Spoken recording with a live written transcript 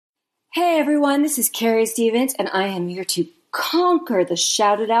Hey everyone, this is Carrie Stevens, and I am here to conquer the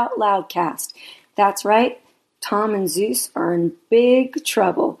Shout It Out Loud cast. That's right, Tom and Zeus are in big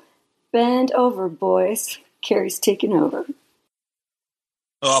trouble. Bend over, boys. Carrie's taking over.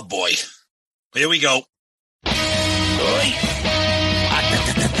 Oh boy. Here we go. This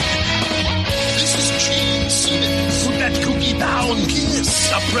is Gene Simmons. Put that cookie down. Kiss.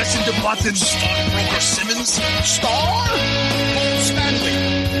 Stop pressing the button. Stockbroker Simmons. Star? Paul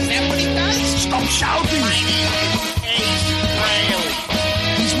Stanley. Is that what he does? Stop shouting. My name is Ace Riley.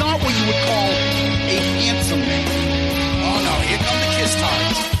 He's not what you would call a handsome man. Oh no, here come the kiss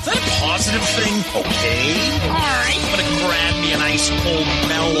times. Is that a positive thing? Okay. All right. I'm gonna grab me an ice cold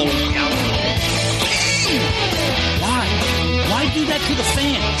mellow yellow. Why? Why do that to the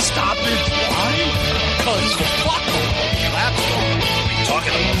fan? Stop it. Why? Because fuck them. That's what I'm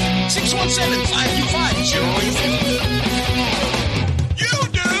talking about. 617-525-08. You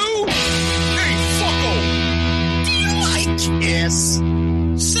do? Hey, fucko. Do you like Kiss?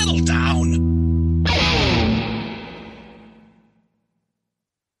 Settle down.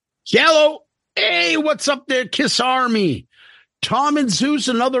 Hello. Hey, what's up there, Kiss Army? Tom and Zeus,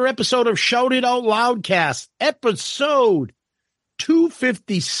 another episode of Shout It Out Loudcast, episode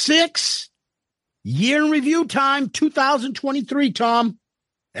 256, year in review time, 2023, Tom.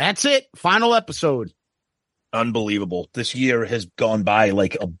 That's it, final episode. Unbelievable. This year has gone by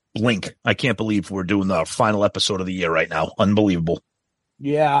like a blink. I can't believe we're doing the final episode of the year right now. Unbelievable.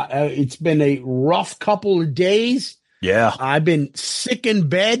 Yeah, it's been a rough couple of days. Yeah. I've been sick in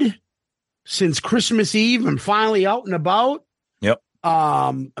bed since Christmas Eve. I'm finally out and about. Yep.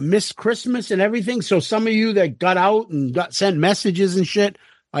 I missed Christmas and everything. So some of you that got out and got sent messages and shit,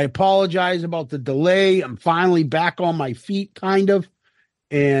 I apologize about the delay. I'm finally back on my feet, kind of.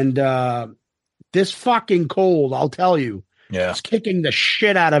 And this fucking cold, I'll tell you, Yeah. it's kicking the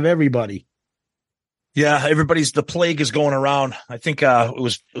shit out of everybody. Yeah, the plague is going around. I think it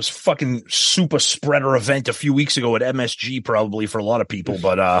was fucking super spreader event a few weeks ago at MSG probably for a lot of people,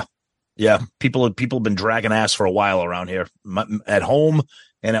 but yeah, people have been dragging ass for a while around here. At home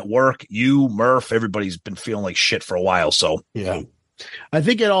and at work, Murph, everybody's been feeling like shit for a while, so. Yeah. I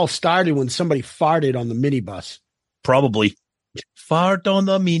think it all started when somebody farted on the minibus. Probably. Fart on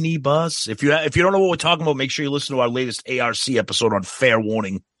the minibus. If you don't know what we're talking about, make sure you listen to our latest ARC episode on Fair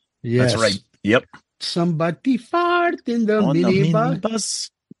Warning. Yes. That's right. Yep. Somebody fart in the minibus.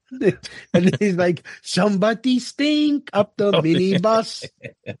 And he's like, somebody stink up the minibus.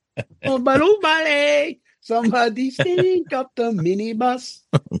 Oh, balloon somebody stink up the minibus.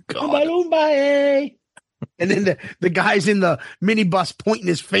 Oh, God. Balloon. And then the guy's in the minibus pointing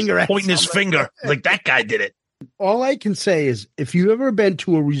his finger at like that guy did it. All I can say is if you've ever been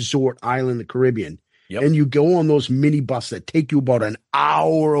to a resort island in the Caribbean, Yep. and you go on those minibus that take you about an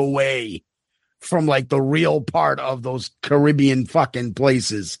hour away from like the real part of those Caribbean fucking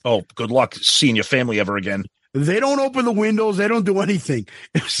places. Oh, good luck seeing your family ever again. They don't open the windows. They don't do anything.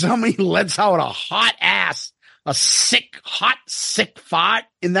 If somebody lets out a hot ass, a sick fart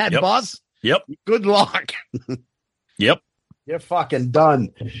in that bus, Yep. good luck. Yep. You're fucking done.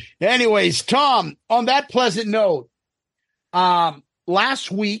 Anyways, Tom, on that pleasant note,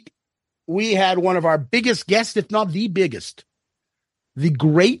 last week we had one of our biggest guests, if not the biggest, the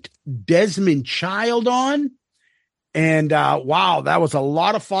great Desmond Child on. And wow, that was a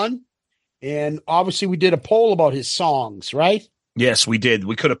lot of fun. And obviously we did a poll about his songs, right? Yes, we did.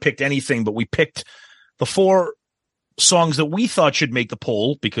 We could have picked anything, but we picked the 4 songs that we thought should make the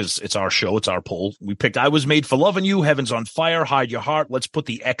poll because it's our show. It's our poll. We picked I Was Made for Loving You, Heaven's on Fire, Hide Your Heart, Let's Put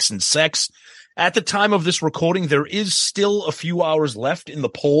the X in Sex. At the time of this recording, there is still a few hours left in the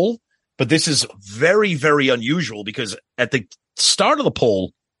poll, but this is very, very unusual because at the start of the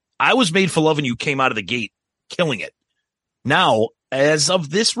poll, I Was Made for Loving You came out of the gate, killing it. Now, as of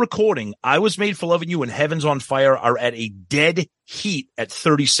this recording, I Was Made for Loving You and Heaven's on Fire are at a dead heat at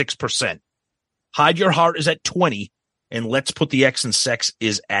 36%. Hide Your Heart is at 20, and Let's Put the X in Sex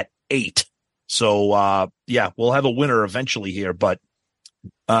is at 8. So, yeah, we'll have a winner eventually here, but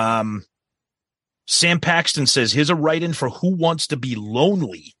Sam Paxton says, here's a write-in for Who Wants to Be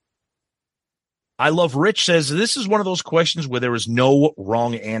Lonely. I Love Rich says, this is one of those questions where there is no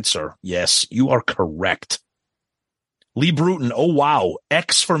wrong answer. Yes, you are correct. Lee Bruton, oh, wow.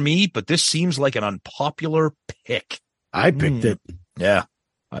 X for me, but this seems like an unpopular pick. I picked it. Yeah.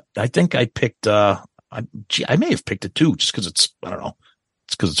 I think I picked, I may have picked it too, just because it's, I don't know.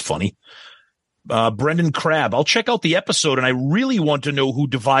 It's because it's funny. Brendan Crabb, I'll check out the episode and I really want to know who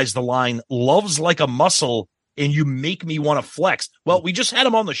devised the line, love's like a muscle and you make me want to flex. Well, we just had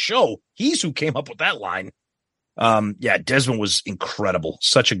him on the show. He's who came up with that line. Yeah, Desmond was incredible.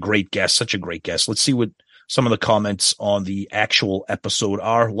 Such a great guest. Let's see what some of the comments on the actual episode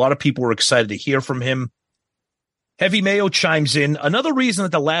are. A lot of people were excited to hear from him. Heavy Mayo chimes in. Another reason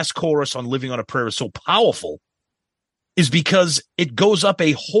that the last chorus on Living on a Prayer is so powerful is because it goes up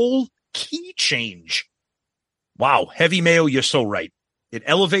a whole key change. Wow. Heavy Mayo, you're so right. It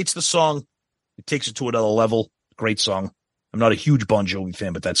elevates the song. It takes it to another level. Great song. I'm not a huge Bon Jovi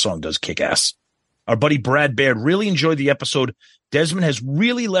fan, but that song does kick ass. Our buddy Brad Baird really enjoyed the episode. Desmond has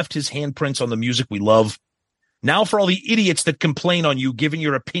really left his handprints on the music we love. Now for all the idiots that complain on you giving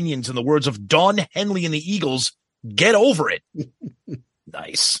your opinions in the words of Don Henley and the Eagles, get over it.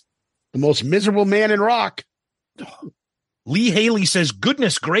 Nice. The most miserable man in rock. Lee Haley says,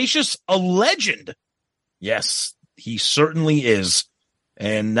 goodness gracious, a legend. Yes, he certainly is.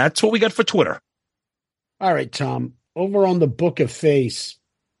 And that's what we got for Twitter. All right, Tom. Over on the Book of Face,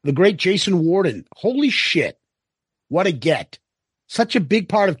 the great Jason Warden. Holy shit. What a get. Such a big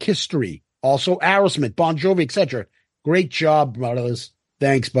part of history. Also Aerosmith, Bon Jovi, etc. Great job, brothers.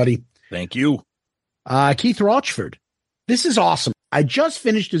 Thanks, buddy. Thank you. Keith Rochford. This is awesome. I just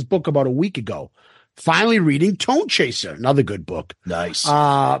finished his book about a week ago. Finally reading Tone Chaser, another good book. Nice.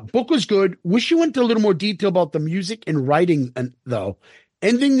 Book was good. Wish you went into a little more detail about the music and writing, though.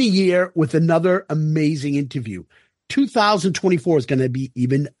 Ending the year with another amazing interview. 2024 is going to be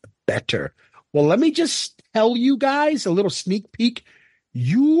even better. Well, let me just tell you guys a little sneak peek.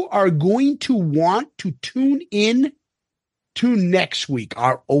 You are going to want to tune in to next week,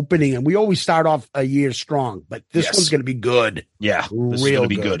 our opening. And we always start off a year strong, but this one's going to be good. Yeah, this is going to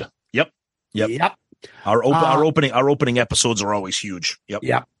be good. Yep. Our opening episodes are always huge.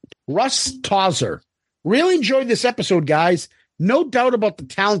 Yep. Russ Tauser. Really enjoyed this episode, guys. No doubt about the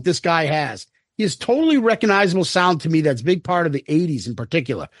talent this guy has. He has totally recognizable sound to me that's a big part of the 80s in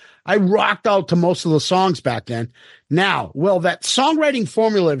particular. I rocked out to most of the songs back then. Now, well, that songwriting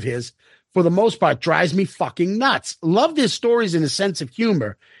formula of his, for the most part, drives me fucking nuts. Loved his stories and his sense of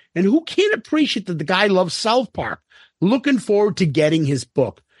humor. And who can't appreciate that the guy loves South Park? Looking forward to getting his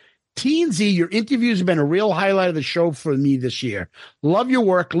book. TNZ, your interviews have been a real highlight of the show for me this year. Love your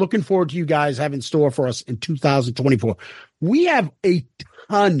work. Looking forward to you guys having in store for us in 2024. We have a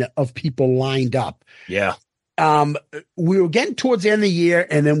ton of people lined up. Yeah. We were getting towards the end of the year,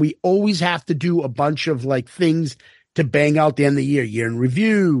 and then we always have to do a bunch of like things to bang out the end of the year in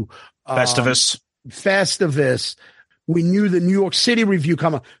review. Festivus. We knew the New York City review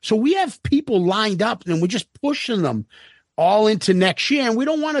coming. So we have people lined up, and we're just pushing them all into next year. And we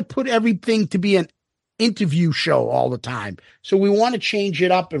don't want to put everything to be an interview show all the time. So we want to change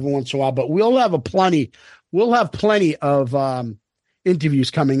it up every once in a while, but we'll have plenty of interviews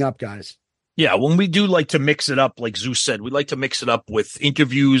coming up, guys. Yeah, when we do like to mix it up, like Zeus said, we like to mix it up with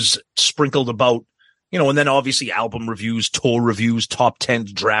interviews sprinkled about, and then obviously album reviews, tour reviews, top 10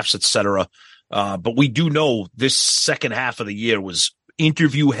 drafts, etc. But we do know this second half of the year was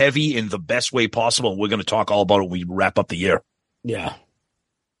interview heavy in the best way possible. We're going to talk all about it when we wrap up the year. Yeah.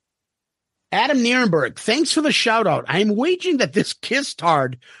 Adam Nierenberg, thanks for the shout out. I'm wagering that this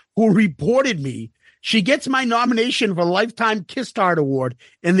Kistard who reported me, she gets my nomination for Lifetime Kistard Award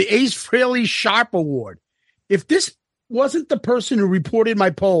and the Ace Frehley Sharp Award. If this wasn't the person who reported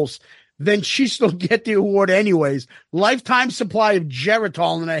my polls, then she still get the award anyways. Lifetime supply of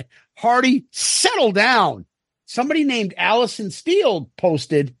Geritol and a hearty settle down. Somebody named Allison Steele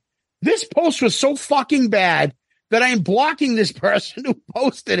posted, this post was so fucking bad that I am blocking this person who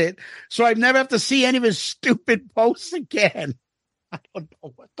posted it, so I'd never have to see any of his stupid posts again. I don't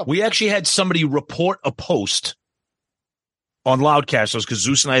know what the We actually had somebody report a post on Loudcasters because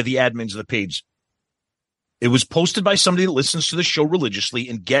Zeus and I are the admins of the page. It was posted by somebody that listens to the show religiously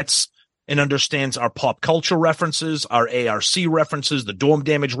and gets and understands our pop culture references, our ARC references, the Dorm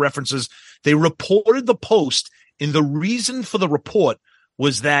Damage references. They reported the post, and the reason for the report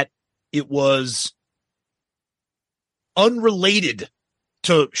was that it was unrelated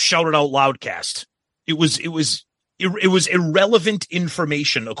to Shout It Out Loudcast. It was irrelevant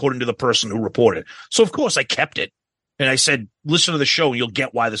information according to the person who reported. So of course I kept it and I said, listen to the show and you'll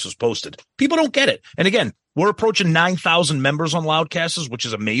get why this was posted. People don't get it. And again, we're approaching 9,000 members on Loudcasters, which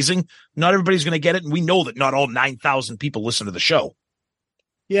is amazing. Not everybody's going to get it. And we know that not all 9,000 people listen to the show.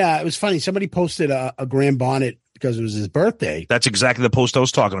 Yeah, it was funny. Somebody posted a Graham Bonnet because it was his birthday. That's exactly the post I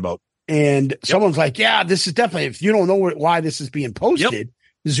was talking about. And someone's like, yeah, this is definitely, if you don't know why this is being posted,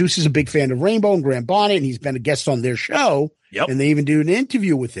 Zeus is a big fan of Rainbow and Graham Bonnet, and he's been a guest on their show. And they even do an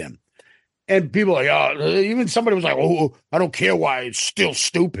interview with him. And people are like, even somebody was like, oh, I don't care why it's still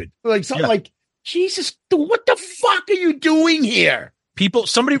stupid. Like something like, Jesus, what the fuck are you doing here?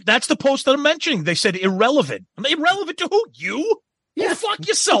 That's the post that I'm mentioning. They said irrelevant. I'm irrelevant to who? You? Yeah. Go fuck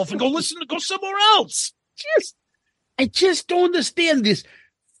yourself and go somewhere else. I just don't understand this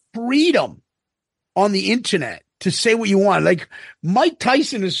freedom on the internet to say what you want. Like, Mike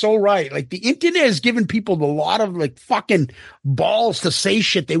Tyson is so right. Like, the internet has given people a lot of like fucking balls to say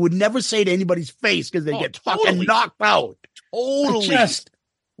shit they would never say to anybody's face because they get fucking knocked out. Totally. Just,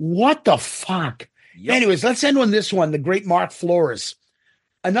 what the fuck? Yep. Anyways, let's end on this one. The great Mark Flores.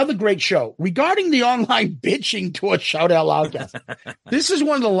 Another great show. Regarding the online bitching to a Shout Out Loudcast. This is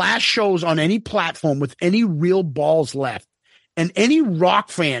one of the last shows on any platform with any real balls left. And any rock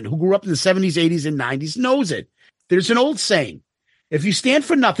fan who grew up in the 70s, 80s, and 90s knows it. There's an old saying, if you stand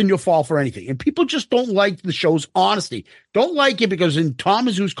for nothing, you'll fall for anything. And people just don't like the show's honesty. Don't like it because in Tom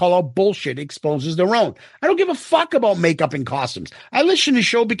and Zeus call out bullshit exposes their own. I don't give a fuck about makeup and costumes. I listen to the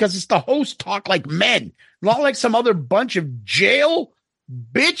show because it's the hosts talk like men, not like some other bunch of jail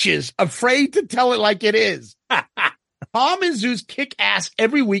bitches afraid to tell it like it is. Tom and Zeus kick ass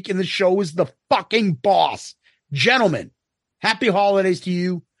every week, and the show is the fucking boss. Gentlemen, happy holidays to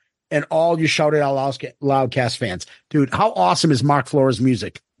you and all your Shout It Out Loudcast fans. Dude, how awesome is Mark Flores'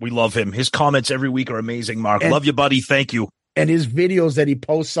 music? We love him. His comments every week are amazing, Mark. Love you, buddy. Thank you. And his videos that he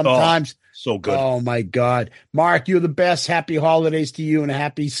posts sometimes. So good. Oh, my God. Mark, you're the best. Happy holidays to you and a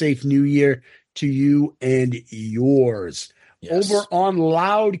happy, safe new year to you and yours. Yes. Over on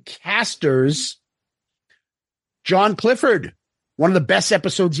Loudcasters, John Clifford, one of the best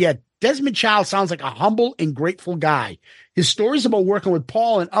episodes yet. Desmond Child sounds like a humble and grateful guy. His stories about working with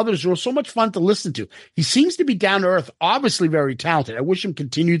Paul and others were so much fun to listen to. He seems to be down to earth, obviously very talented. I wish him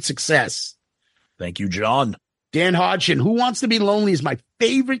continued success. Thank you, John. Dan Hodgson, Who Wants to Be Lonely is my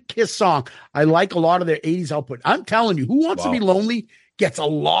favorite Kiss song. I like a lot of their 80s output. I'm telling you, Who Wants to Be Lonely gets a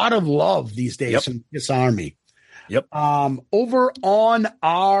lot of love these days from Kiss Army. Yep. Over on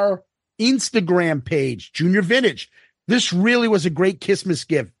our Instagram page, Junior Vintage. This really was a great Christmas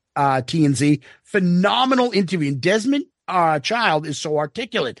gift. TNZ, phenomenal interview. And Desmond Child is so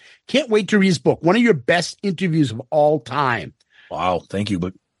articulate. Can't wait to read his book. One of your best interviews of all time. Wow, thank you,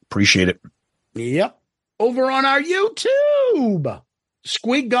 but appreciate it. Yep. Over on our YouTube,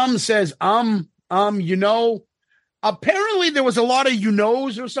 Squid Gum says, apparently there was a lot of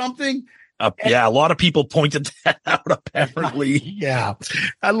knows or something. Yeah, a lot of people pointed that out. Apparently, yeah.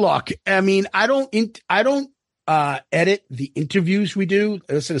 Look, I mean, I don't edit the interviews we do.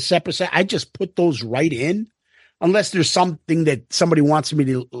 This is a separate set. I just put those right in, unless there's something that somebody wants me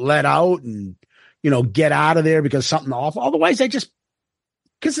to let out and get out of there because something awful. Otherwise, because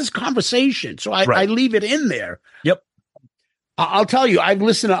it's conversation, so I leave it in there. Yep. I'll tell you, I've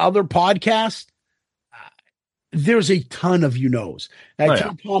listened to other podcasts. There's a ton of knows. I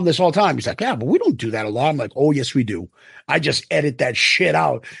tell Tom this all the time. He's like, yeah, but we don't do that a lot. I'm like, oh, yes, we do. I just edit that shit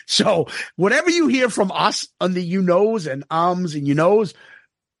out. So whatever you hear from us on the knows and and knows,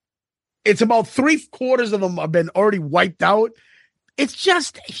 it's about 3/4 of them have been already wiped out. It's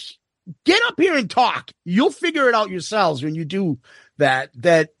just get up here and talk. You'll figure it out yourselves when you do that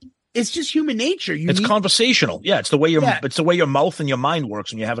it's just human nature. It's conversational. Yeah, it's the way your mouth and your mind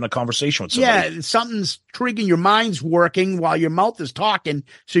works when you're having a conversation with somebody. Yeah, something's triggering, your mind's working while your mouth is talking,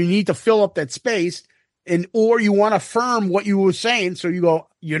 so you need to fill up that space, or you want to affirm what you were saying, so you go,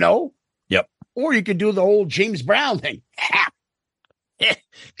 Yep. Or you could do the whole James Brown thing.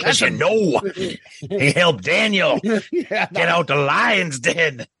 Because he helped Daniel get out the lion's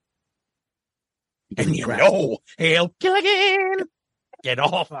den. And he helped Gilligan get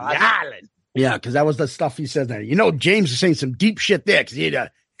off the island. Yeah, because that was the stuff he said there. James is saying some deep shit there because he'd hey,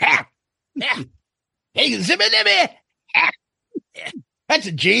 zibba-dibba. That's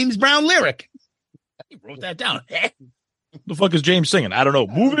a James Brown lyric. He wrote that down. What the fuck is James singing? I don't know.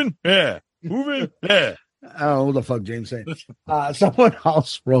 Moving? Yeah. Moving? Yeah. Oh, what the fuck James saying? Someone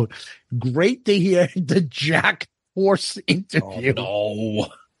else wrote, great to hear the Jack Horse interview. Oh, no.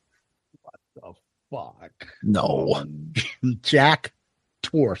 What the fuck? No. Jack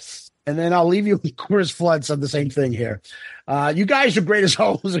Torse. And then I'll leave you with Chris Flood said the same thing here. You guys are great as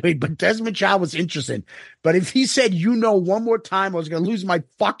always, but Desmond Child was interesting. But if he said, one more time, I was going to lose my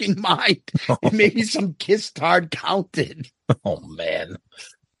fucking mind. And maybe some Kiss card counted. Oh, man.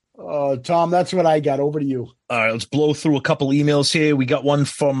 Tom, that's what I got. Over to you. All right, let's blow through a couple emails here. We got one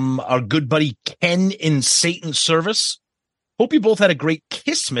from our good buddy Ken in Satan's Service. Hope you both had a great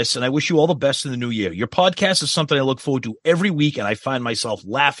Kissmas, and I wish you all the best in the new year. Your podcast is something I look forward to every week, and I find myself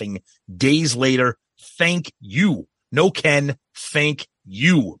laughing days later. Thank you. No, Ken, thank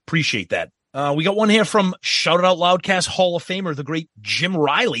you. Appreciate that. We got one here from Shout It Out Loudcast Hall of Famer, the great Jim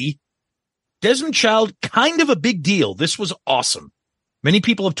Riley. Desmond Child, kind of a big deal. This was awesome. Many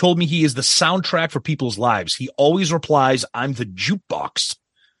people have told me he is the soundtrack for people's lives. He always replies, I'm the jukebox.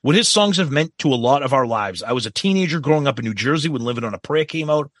 What his songs have meant to a lot of our lives. I was a teenager growing up in New Jersey when Living on a Prayer came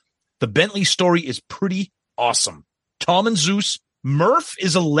out. The Bentley story is pretty awesome. Tom and Zeus. Murph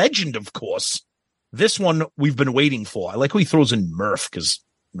is a legend, of course. This one we've been waiting for. I like how he throws in Murph because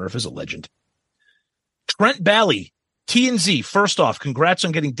Murph is a legend. Trent Bally, T&Z. First off, congrats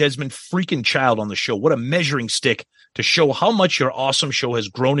on getting Desmond freaking Child on the show. What a measuring stick to show how much your awesome show has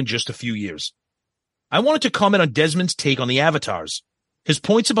grown in just a few years. I wanted to comment on Desmond's take on the avatars. His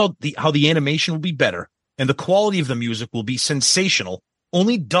points about how the animation will be better and the quality of the music will be sensational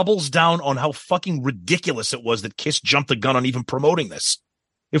only doubles down on how fucking ridiculous it was that Kiss jumped the gun on even promoting this.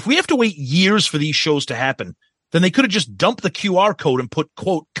 If we have to wait years for these shows to happen, then they could have just dumped the QR code and put,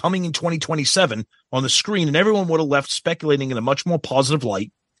 quote, coming in 2027 on the screen, and everyone would have left speculating in a much more positive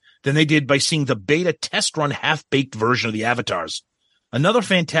light than they did by seeing the beta test run half-baked version of the avatars. Another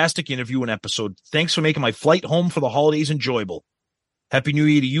fantastic interview and episode. Thanks for making my flight home for the holidays enjoyable. Happy New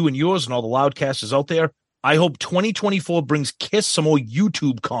Year to you and yours and all the Loudcasters out there. I hope 2024 brings Kiss some more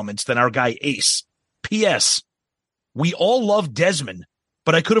YouTube comments than our guy Ace. P.S. We all love Desmond,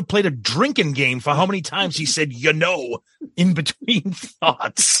 but I could have played a drinking game for how many times he said, in between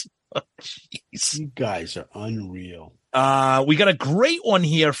thoughts. Oh, jeez. You guys are unreal. We got a great one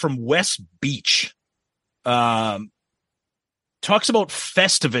here from West Beach. Talks about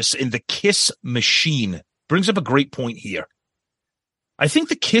Festivus in the Kiss machine. Brings up a great point here. I think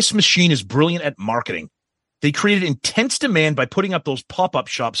the Kiss machine is brilliant at marketing. They created intense demand by putting up those pop-up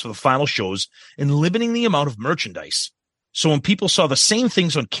shops for the final shows and limiting the amount of merchandise. So when people saw the same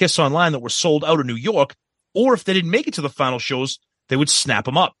things on Kiss Online that were sold out in New York, or if they didn't make it to the final shows, they would snap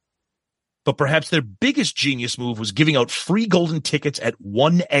them up. But perhaps their biggest genius move was giving out free golden tickets at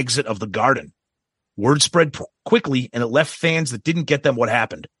one exit of the Garden. Word spread quickly, and it left fans that didn't get them what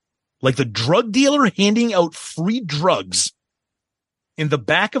happened. Like the drug dealer handing out free drugs in the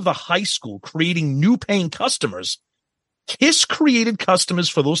back of the high school, creating new paying customers. Kiss created customers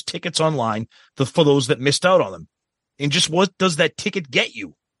for those tickets online for those that missed out on them. And just what does that ticket get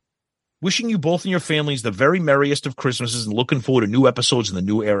you? Wishing you both and your families the very merriest of Christmases and looking forward to new episodes in the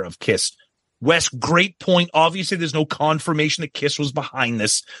new era of Kiss. Wes, great point. Obviously, there's no confirmation that Kiss was behind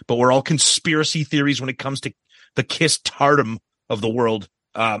this, but we're all conspiracy theories when it comes to the Kiss Tardum of the world.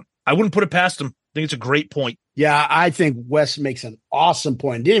 I wouldn't put it past them. I think it's a great point. Yeah, I think Wes makes an awesome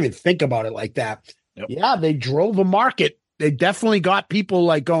point. Didn't even think about it like that. Yep. Yeah, they drove a market. They definitely got people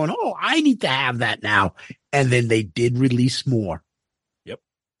like going, oh, I need to have that now. And then they did release more. Yep.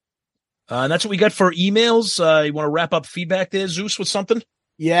 And that's what we got for emails. You want to wrap up feedback there, Zeus, with something?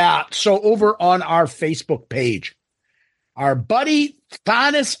 Yeah. So over on our Facebook page, our buddy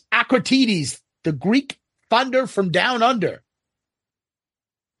Thanos Akratides, the Greek thunder from down under.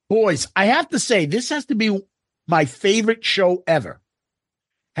 Boys, I have to say, this has to be my favorite show ever.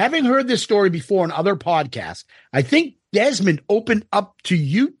 Having heard this story before on other podcasts, I think Desmond opened up to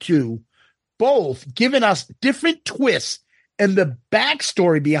you two, both giving us different twists and the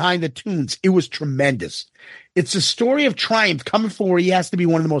backstory behind the tunes. It was tremendous. It's a story of triumph coming from where he has to be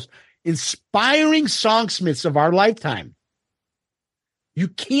one of the most inspiring songsmiths of our lifetime. You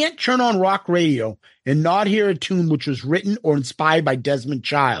can't turn on rock radio and not hear a tune which was written or inspired by Desmond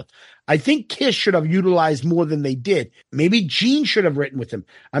Child. I think Kiss should have utilized more than they did. Maybe Gene should have written with him.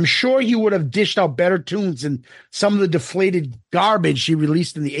 I'm sure he would have dished out better tunes than some of the deflated garbage he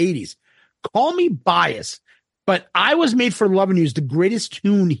released in the 80s. Call me biased, but I Was Made for Loving You is the greatest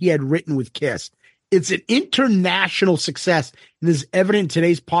tune he had written with Kiss. It's an international success and is evident in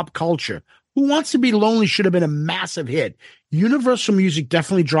today's pop culture. Who Wants to Be Lonely should have been a massive hit. Universal Music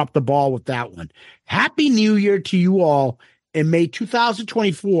definitely dropped the ball with that one. Happy New Year to you all, and may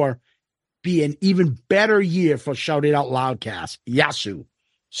 2024 be an even better year for Shout It Out Loudcast. Yasu.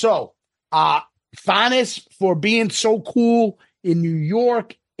 So, Thanos, for being so cool in New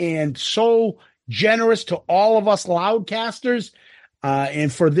York and so generous to all of us Loudcasters,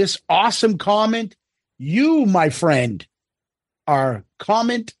 and for this awesome comment, you, my friend, are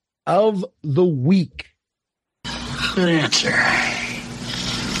comment of the week. Good answer.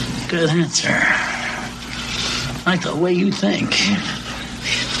 Good answer. I like the way you think.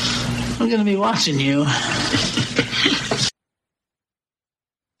 I'm going to be watching you.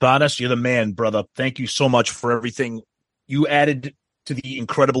 Thanos, you're the man, brother. Thank you so much for everything you added to the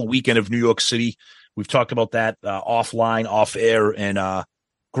incredible weekend of New York City. We've talked about that offline, off air, and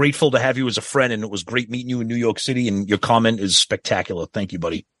grateful to have you as a friend. And it was great meeting you in New York City. And your comment is spectacular. Thank you,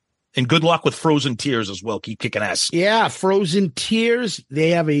 buddy. And good luck with Frozen Tears as well. Keep kicking ass. Yeah, Frozen Tears. They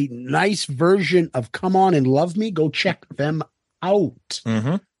have a nice version of Come On and Love Me. Go check them out.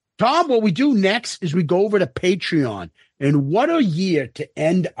 Mm-hmm. Tom, what we do next is we go over to Patreon. And what a year to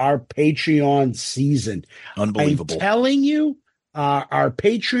end our Patreon season. Unbelievable. I'm telling you, our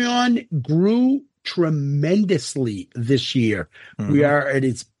Patreon grew tremendously this year. Mm-hmm. We are at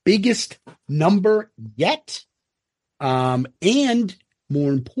its biggest number yet. And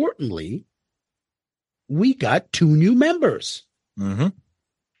more importantly, we got 2 new members. Mm-hmm.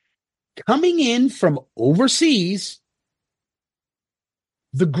 Coming in from overseas,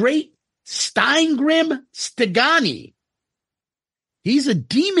 the great Steingrim Stegani. He's a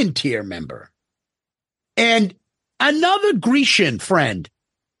Demon Tier member. And another Grecian friend,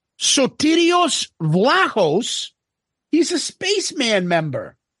 Sotirios Vlachos, he's a Spaceman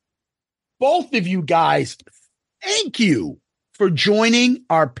member. Both of you guys, thank you for joining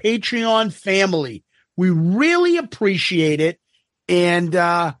our Patreon family. We really appreciate it. And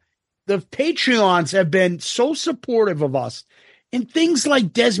the Patreons have been so supportive of us. And things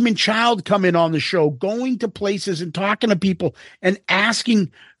like Desmond Child coming on the show, going to places and talking to people and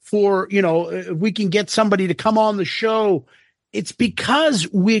asking for, if we can get somebody to come on the show. It's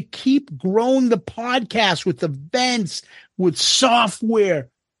because we keep growing the podcast with events, with software,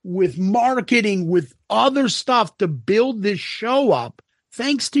 with marketing, with other stuff to build this show up,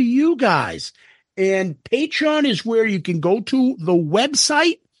 thanks to you guys. And Patreon is where you can go to the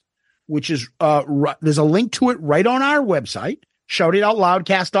website, which is, there's a link to it right on our website.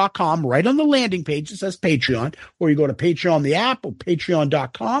 ShoutItOutLoudcast.com, right on the landing page, it says Patreon, or you go to Patreon, the app, or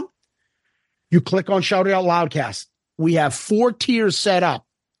patreon.com. You click on Shout It Out Loudcast. We have 4 tiers set up.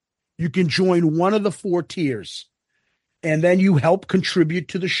 You can join one of the 4 tiers, and then you help contribute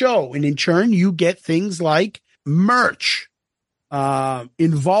to the show. And in turn, you get things like merch,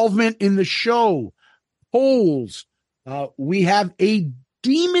 involvement in the show, polls. We have a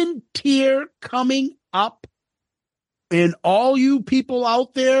Demon tier coming up. And all you people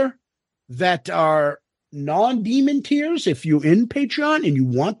out there that are non-Demon tiers, if you're in Patreon and you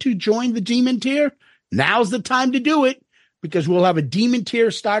want to join the Demon tier, now's the time to do it, because we'll have a Demon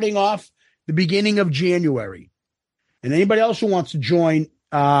tier starting off the beginning of January. And anybody else who wants to join,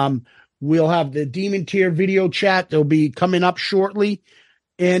 we'll have the Demon tier video chat. They'll be coming up shortly.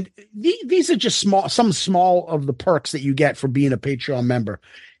 And these are just some small of the perks that you get for being a Patreon member.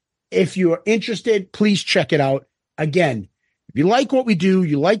 If you're interested, please check it out. Again, if you like what we do,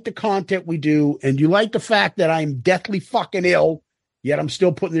 you like the content we do, and you like the fact that I'm deathly fucking ill, yet I'm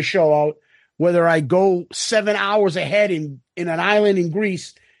still putting the show out, whether I go 7 hours ahead in an island in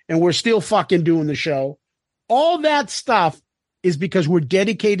Greece and we're still fucking doing the show, all that stuff is because we're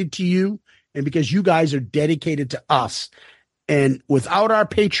dedicated to you and because you guys are dedicated to us. And without our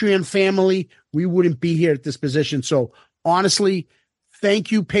Patreon family, we wouldn't be here at this position. So honestly,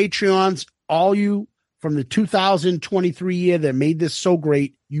 thank you, Patreons, all you from the 2023 year that made this so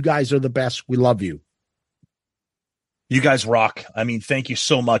great. You guys are the best. We love you. You guys rock. I mean, thank you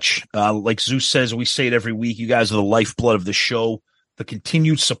so much. Like Zeus says, we say it every week. You guys are the lifeblood of the show. The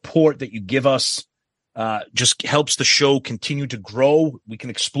continued support that you give us just helps the show continue to grow. We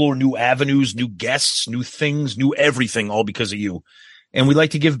can explore new avenues, new guests, new things, new everything, all because of you. And we like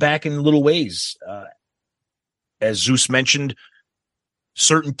to give back in little ways. As Zeus mentioned,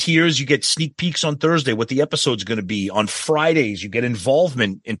 certain tiers, you get sneak peeks on Thursday, what the episode's going to be. On Fridays, you get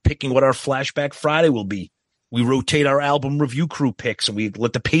involvement in picking what our Flashback Friday will be. We rotate our album review crew picks, and we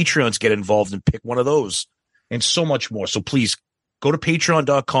let the Patreons get involved and pick one of those, and so much more. So please go to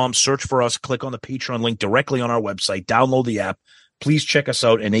patreon.com, search for us, click on the Patreon link directly on our website, download the app. Please check us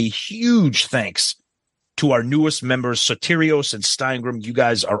out. And a huge thanks to our newest members, Sotirios and Steingrim. You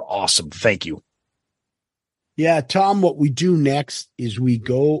guys are awesome. Thank you. Yeah, Tom, what we do next is we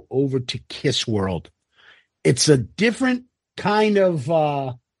go over to Kiss World. It's a different kind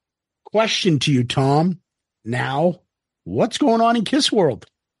of question to you, Tom. Now, what's going on in Kiss World?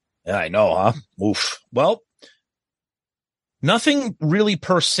 Yeah, I know, huh? Oof. Well, nothing really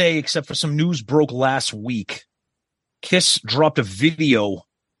per se, except for some news broke last week. Kiss dropped a video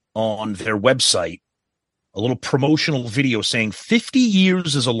on their website, a little promotional video saying 50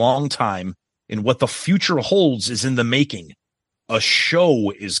 years is a long time, and what the future holds is in the making. A show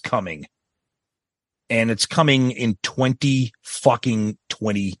is coming, and it's coming in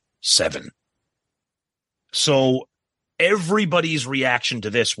 2027. So everybody's reaction to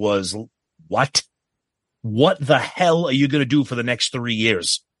this was, what? What the hell are you going to do for the next 3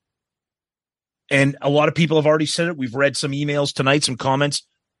 years? And a lot of people have already said it. We've read some emails tonight, some comments.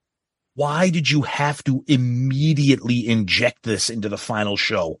 Why did you have to immediately inject this into the final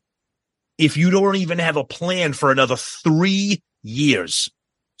show if you don't even have a plan for another 3 years?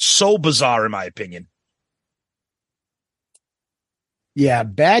 So bizarre, in my opinion. Yeah,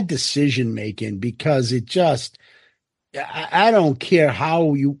 bad decision making because it just, I don't care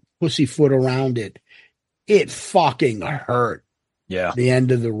how you pussyfoot around it. It fucking hurt. Yeah. The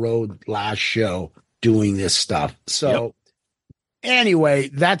end of the road last show doing this stuff. So anyway,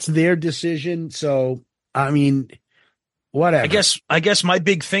 that's their decision. So, I mean, whatever. I guess my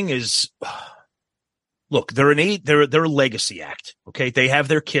big thing is, look, they're a legacy act. Okay. They have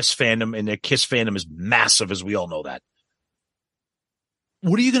their Kiss fandom, and their Kiss fandom is massive, as we all know that.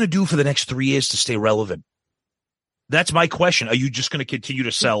 What are you going to do for the next 3 years to stay relevant? That's my question. Are you just going to continue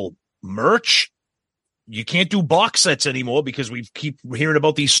to sell merch? You can't do box sets anymore because we keep hearing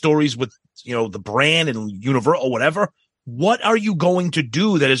about these stories with, the brand and Universal or whatever. What are you going to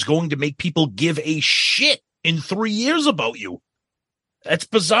do that is going to make people give a shit in 3 years about you? That's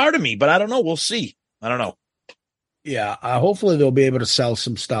bizarre to me, but I don't know. We'll see. I don't know. Yeah. Hopefully they'll be able to sell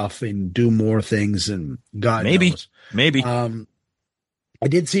some stuff and do more things, and God knows. Maybe. I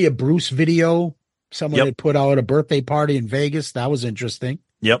did see a Bruce video. Someone had put out a birthday party in Vegas. That was interesting.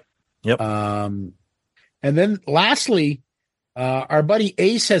 Yep. And then lastly, our buddy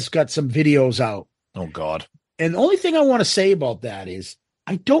Ace has got some videos out. Oh, God. And the only thing I want to say about that is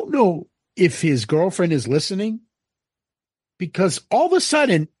I don't know if his girlfriend is listening, because all of a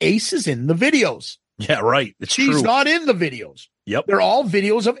sudden Ace is in the videos. Yeah, right. She's true. not in the videos. Yep. They're all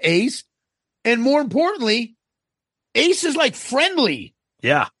videos of Ace. And more importantly, Ace is like friendly.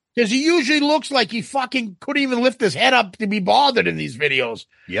 Yeah. Because he usually looks like he fucking couldn't even lift his head up to be bothered in these videos.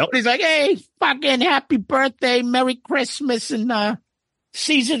 Yep. But he's like, hey, fucking happy birthday, Merry Christmas, and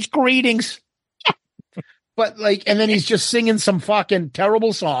season's greetings. But and then he's just singing some fucking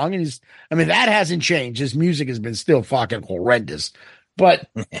terrible song. And that hasn't changed. His music has been still fucking horrendous. But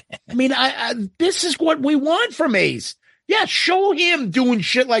this is what we want from Ace. Yeah, show him doing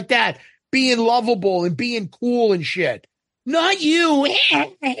shit like that, being lovable and being cool and shit. Not you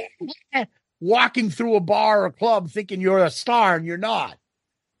walking through a bar or club thinking you're a star and you're not.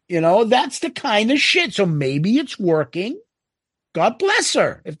 That's the kind of shit. So maybe it's working. God bless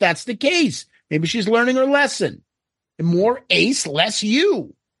her if that's the case. Maybe she's learning her lesson. And more Ace, less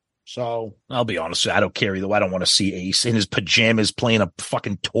you. So I'll be honest with you, I don't care either. I don't want to see Ace in his pajamas playing a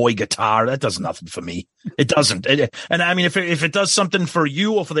fucking toy guitar. That does nothing for me. It doesn't. And I mean, if it does something for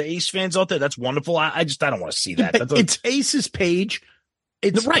you or for the Ace fans out there, that's wonderful. I don't want to see that. It's Ace's page.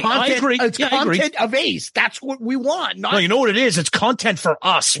 It's right. Content, I agree. It's content of Ace. That's what we want. No, you know what it is? It's content for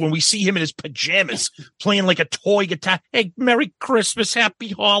us when we see him in his pajamas playing like a toy guitar. Hey, Merry Christmas, Happy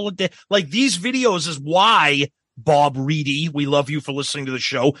Holiday. Like, these videos is why, Bob Reedy, we love you for listening to the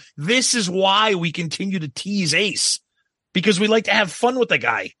show. This is why we continue to tease Ace, because we like to have fun with the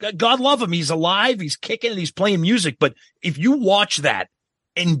guy. God love him. He's alive. He's kicking and he's playing music. But if you watch that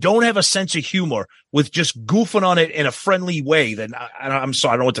and don't have a sense of humor with just goofing on it in a friendly way, then I'm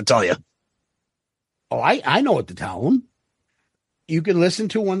sorry. I don't know what to tell you. Oh, I know what to tell him. You can listen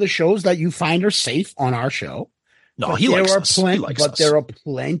to one of the shows that you find are safe on our show. No, he likes us. There are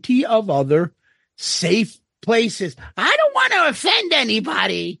plenty of other safe places. I don't want to offend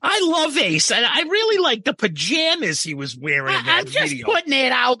anybody. I love Ace, and I really like the pajamas he was wearing in that I'm just video. putting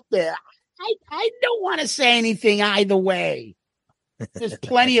it out there. I don't want to say anything either way. There's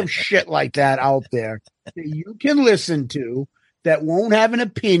plenty of shit like that out there that you can listen to that won't have an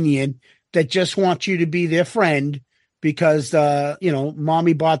opinion, that just wants you to be their friend because,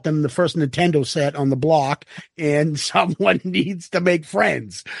 mommy bought them the first Nintendo set on the block and someone needs to make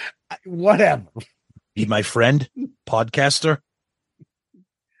friends. Whatever. Be my friend, podcaster.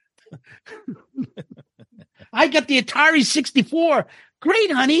 I got the Atari 64.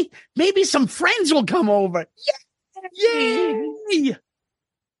 Great, honey. Maybe some friends will come over. Yay!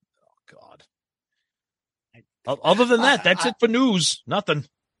 Oh, God. Other than that, that's it for news. Nothing.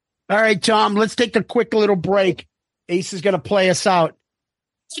 All right, Tom, let's take a quick little break. Ace is going to play us out.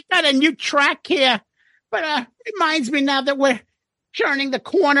 We got a new track here, but reminds me now that we're turning the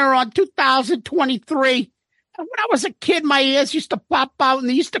corner on 2023. When I was a kid, my ears used to pop out, and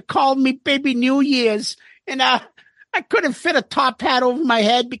they used to call me Baby New Year's. And I couldn't fit a top hat over my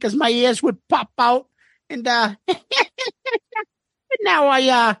head because my ears would pop out. And but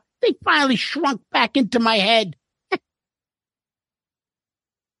now they finally shrunk back into my head.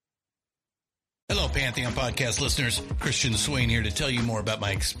 Hello, Pantheon Podcast listeners. Christian Swain here to tell you more about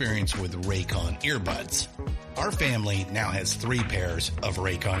my experience with Raycon earbuds. Our family now has 3 pairs of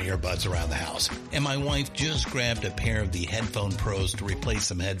Raycon earbuds around the house, and my wife just grabbed a pair of the Headphone Pros to replace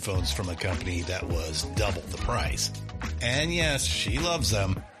some headphones from a company that was double the price. And yes, she loves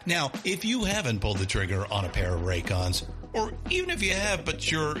them. Now, if you haven't pulled the trigger on a pair of Raycons, or even if you have,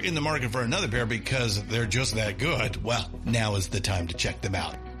 but you're in the market for another pair because they're just that good, well, now is the time to check them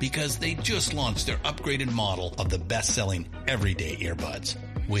out, because they just launched their upgraded model of the best-selling everyday earbuds.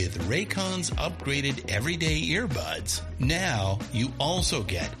 With Raycon's upgraded everyday earbuds, now you also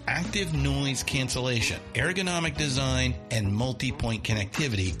get active noise cancellation, ergonomic design, and multi-point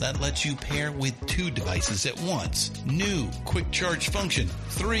connectivity that lets you pair with 2 devices at once. New quick charge function,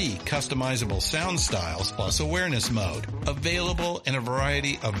 3 customizable sound styles, plus awareness mode. Available in a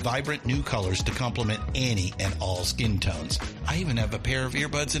variety of vibrant new colors to complement any and all skin tones. I even have a pair of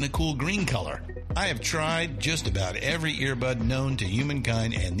earbuds in a cool green color. I have tried just about every earbud known to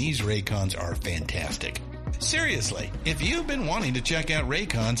humankind, and these Raycons are fantastic. Seriously, if you've been wanting to check out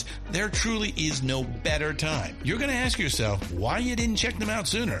Raycons, there truly is no better time. You're going to ask yourself why you didn't check them out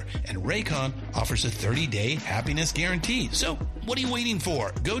sooner, and Raycon offers a 30-day happiness guarantee. So what are you waiting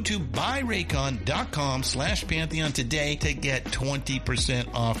for? Go to buyraycon.com/Pantheon today to get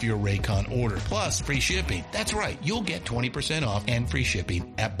 20% off your Raycon order, plus free shipping. That's right, you'll get 20% off and free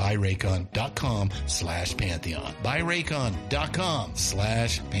shipping at buyraycon.com/Pantheon.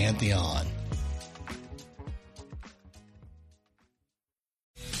 buyraycon.com/Pantheon.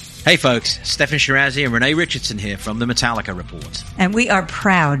 Hey folks, Stefan Shirazi and Renee Richardson here from the Metallica Report. And we are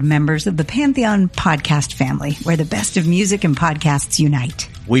proud members of the Pantheon podcast family, where the best of music and podcasts unite.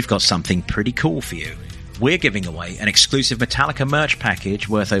 We've got something pretty cool for you. We're giving away an exclusive Metallica merch package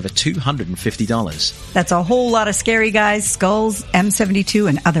worth over $250. That's a whole lot of Scary Guys, skulls, M72,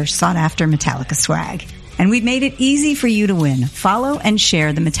 and other sought-after Metallica swag. And we've made it easy for you to win. Follow and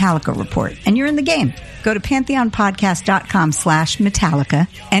share the Metallica Report, and you're in the game. Go to pantheonpodcast.com/Metallica,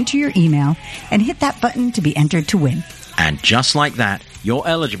 enter your email, and hit that button to be entered to win. And just like that, you're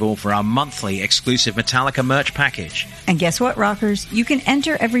eligible for our monthly exclusive Metallica merch package. And guess what, rockers? You can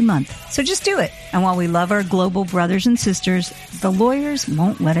enter every month. So just do it. And while we love our global brothers and sisters, the lawyers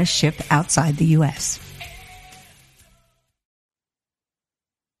won't let us ship outside the U.S.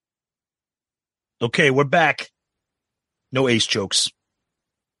 Okay, we're back. No ace jokes.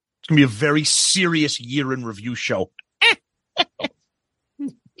 It's going to be a very serious year in review show.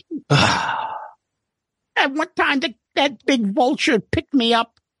 At one time, that big vulture picked me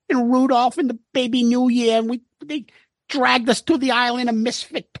up and Rudolph and the baby New Year, and they dragged us to the island of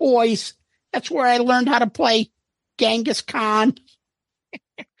misfit toys. That's where I learned how to play Genghis Khan.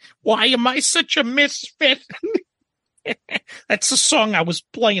 Why am I such a misfit? That's the song I was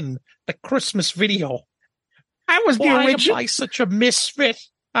playing, the Christmas video. I was the original. Why am I such a misfit?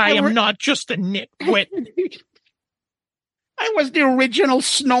 I am not just a nitwit. I was the original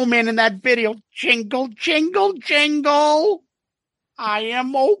snowman in that video. Jingle, jingle, jingle. I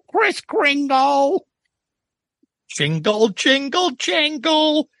am old Kris Kringle. Jingle, jingle,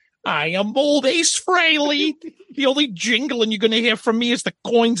 jingle. I am old Ace Frehley. The only jingling you're going to hear from me is the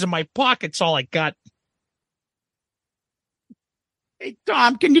coins in my pockets. All I got. Hey,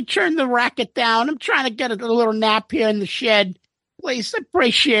 Tom, can you turn the racket down? I'm trying to get a little nap here in the shed. Please,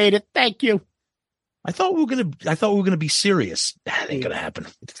 appreciate it. Thank you. I thought we were gonna be serious. That ain't gonna happen.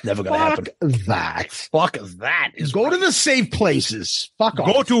 It's never gonna happen. Fuck that. Go to the safe places. Fuck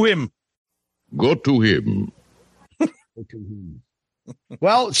off. Go to him. Go to him.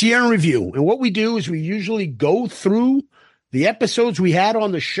 Well, it's year in review. And what we do is we usually go through the episodes we had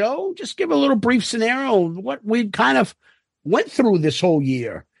on the show, just give a little brief scenario of what we kind of went through this whole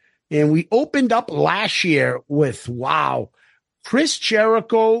year. And we opened up last year with, Chris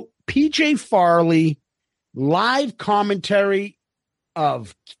Jericho, PJ Farley, live commentary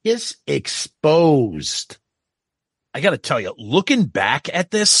of Kiss Exposed. I got to tell you, looking back at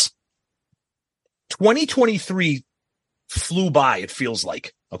this, 2023 flew by, it feels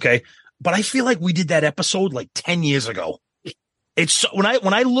like, okay? But I feel like we did that episode like 10 years ago. It's when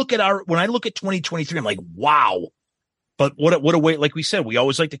I look at 2023, I'm like, wow. But what a way, like we said, we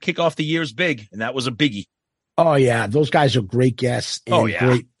always like to kick off the years big, and that was a biggie. Oh yeah, those guys are great guests. And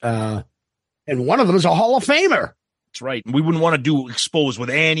great, and one of them is a Hall of Famer. That's right. And we wouldn't want to do Exposed with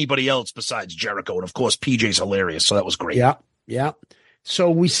anybody else besides Jericho, and of course PJ's hilarious, so that was great. Yeah.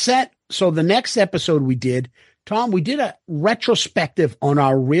 So the next episode we did, Tom, we did a retrospective on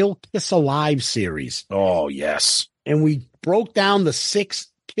our Real Kiss Alive series. Oh yes, and we broke down the 6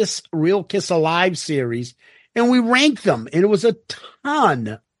 Real Kiss Alive series, and we ranked them, and it was a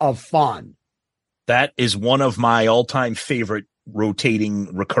ton of fun. That is one of my all-time favorite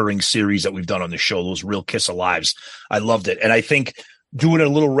rotating, recurring series that we've done on the show, those Real Kiss Alives. I loved it. And I think doing a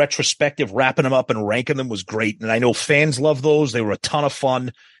little retrospective, wrapping them up and ranking them was great. And I know fans love those. They were a ton of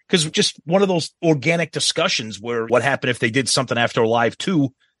fun because just one of those organic discussions where what happened if they did something after Alive 2,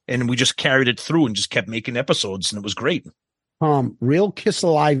 and we just carried it through and just kept making episodes, and it was great. Real Kiss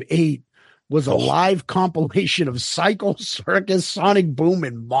Alive 8 was a live compilation of Psycho Circus, Sonic Boom,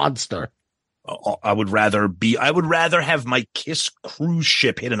 and Monster. I would rather have my Kiss cruise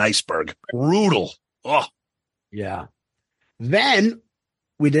ship hit an iceberg. Brutal. Oh, yeah. Then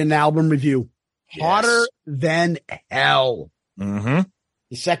we did an album review. Yes. Hotter Than Hell. Mm-hmm.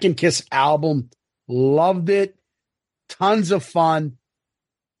 The second Kiss album. Loved it. Tons of fun.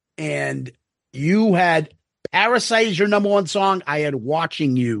 And you had Parasite as your number one song. I had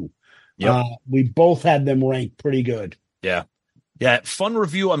Watching You. Yep. We both had them ranked pretty good. Yeah. Yeah. Fun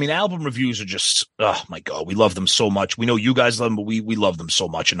review. I mean, album reviews are just, oh my God, we love them so much. We know you guys love them, but we love them so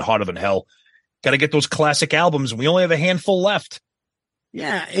much. And Hotter Than Hell. Got to get those classic albums. And we only have a handful left.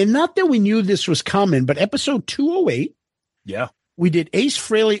 Yeah. And not that we knew this was coming, but episode 208. Yeah. We did Ace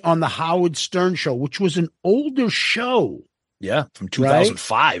Frehley on the Howard Stern Show, which was an older show. Yeah. From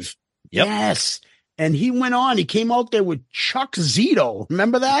 2005. Right? Yep. Yes. And he went on. He came out there with Chuck Zito.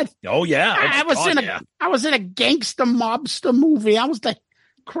 Remember that? Oh yeah, I was in a gangster mobster movie. I was the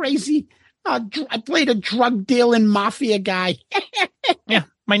crazy. I played a drug dealing mafia guy. Yeah,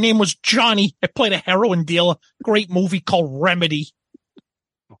 my name was Johnny. I played a heroin dealer. Great movie called Remedy.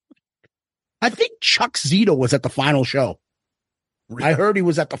 I think Chuck Zito was at the final show. Really? I heard he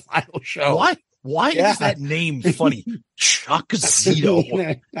was at the final show. What? Why is that name funny? Chuck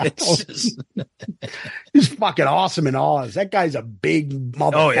Zito. He's fucking awesome in Oz. That guy's a big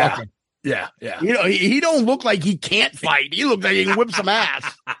motherfucker. Oh, yeah. Yeah, yeah. You know, he don't look like he can't fight. He looks like he can whip some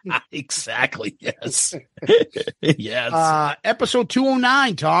ass. Exactly. Yes. Yes. Episode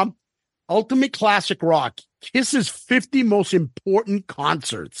 209, Tom. Ultimate Classic Rock. Kiss's 50 most important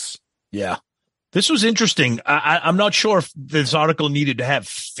concerts. Yeah. This was interesting. I'm not sure if this article needed to have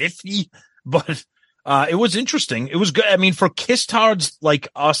 50, but it was interesting. It was good. I mean, for Kiss tards like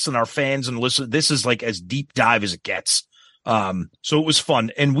us and our fans and listen, this is like as deep dive as it gets. So it was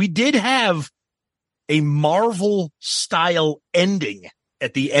fun. And we did have a Marvel style ending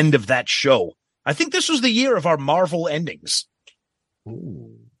at the end of that show. I think this was the year of our Marvel endings.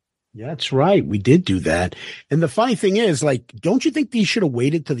 Ooh, yeah, that's right. We did do that. And the funny thing is, like, don't you think these should have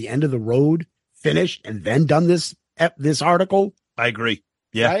waited till the end of the road, finished, and then done this article? I agree.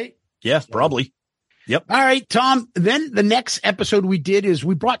 Yeah. Right? Yeah, probably. Yep. All right, Tom. Then the next episode we did is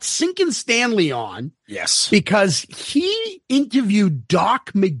we brought Sinkin' Stanley on. Yes. Because he interviewed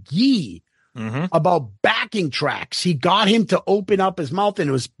Doc McGee about backing tracks. He got him to open up his mouth and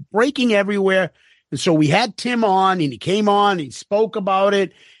it was breaking everywhere. And so we had Tim on and he came on, he spoke about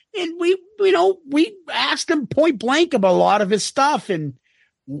it. And we asked him point blank about a lot of his stuff. And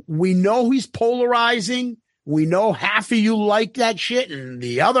we know he's polarizing. We know half of you like that shit and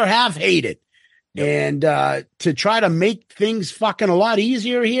the other half hate it. Yep. And to try to make things fucking a lot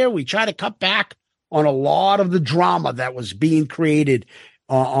easier here, we try to cut back on a lot of the drama that was being created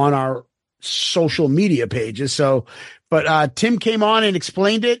on our social media pages. So, but Tim came on and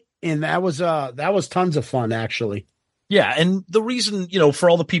explained it, and that was tons of fun, actually. Yeah, and the reason, for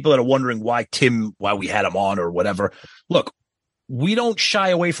all the people that are wondering why we had him on or whatever, look, we don't shy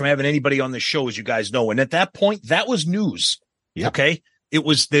away from having anybody on the show, as you guys know. And at that point, that was news. Yep. Okay. It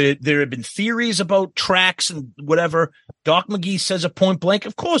was there had been theories about tracks and whatever. Doc McGee says at point blank,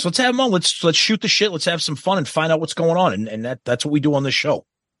 of course, let's have him on. Let's shoot the shit. Let's have some fun and find out what's going on. And that's what we do on the show.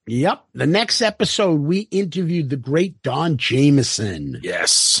 Yep. The next episode, we interviewed the great Don Jameson.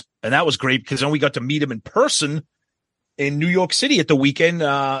 Yes. And that was great because then we got to meet him in person in New York City at the weekend,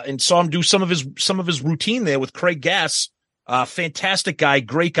 and saw him do some of his routine there with Craig Gass. Fantastic guy,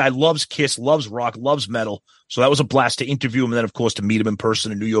 great guy, loves Kiss, loves rock, loves metal. So that was a blast to interview him and then, of course, to meet him in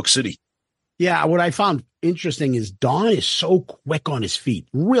person in New York City. Yeah, what I found interesting is Don is so quick on his feet.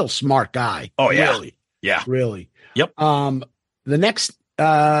 Real smart guy. Oh, yeah. Really. Yeah. Really. Yep. The next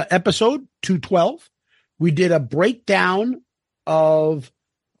episode, 212, we did a breakdown of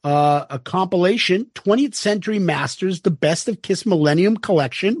a compilation, 20th Century Masters, the Best of Kiss Millennium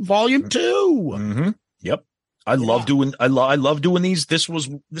Collection, Volume 2. Mm-hmm. Yep. I love doing these. This was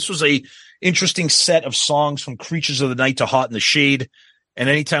a interesting set of songs from Creatures of the Night to Hot in the Shade. And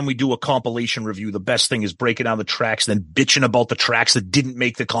anytime we do a compilation review, the best thing is breaking down the tracks, then bitching about the tracks that didn't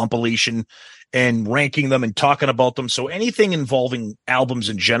make the compilation and ranking them and talking about them. So anything involving albums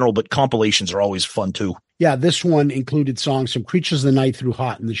in general, but compilations are always fun too. Yeah, this one included songs from Creatures of the Night through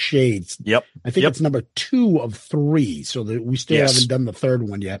Hot in the Shades. Yep. I think it's number 2 of 3, so that we still haven't done the third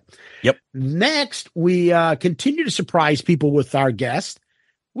one yet. Yep. Next, we continue to surprise people with our guest.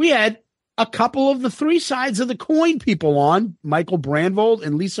 We had a couple of the three sides of the coin people on, Michael Brandvold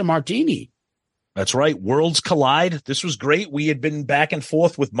and Lisa Martini. That's right. Worlds collide. This was great. We had been back and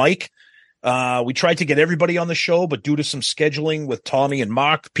forth with Mike. We tried to get everybody on the show, but due to some scheduling with Tommy and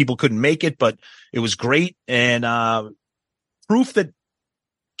Mark, people couldn't make it, but it was great. And proof that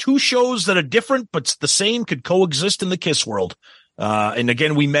two shows that are different but the same could coexist in the KISS world. And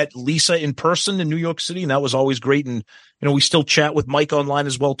again, we met Lisa in person in New York City, and that was always great. And we still chat with Mike online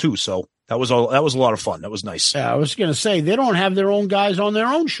as well too. So that was a lot of fun. That was nice. Yeah, I was going to say they don't have their own guys on their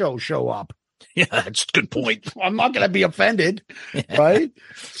own show up. Yeah, that's a good point. I'm not going to be offended, right?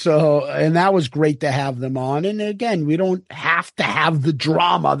 So, and that was great to have them on. And again, we don't have to have the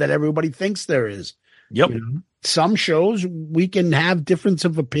drama that everybody thinks there is. Yep. Some shows we can have difference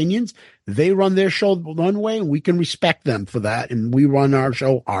of opinions. They run their show one way, and we can respect them for that, and we run our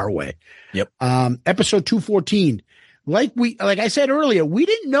show our way. Yep. Episode 214. Like I said earlier, we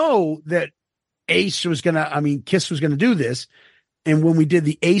didn't know that KISS was going to do this. And when we did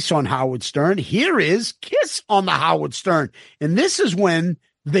the Ace on Howard Stern, here is KISS on the Howard Stern. And this is when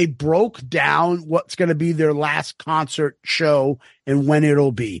they broke down what's going to be their last concert show and when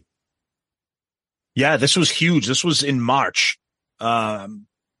it'll be. Yeah, this was huge. This was in March. And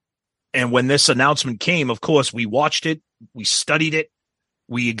when this announcement came, of course, we watched it, we studied it,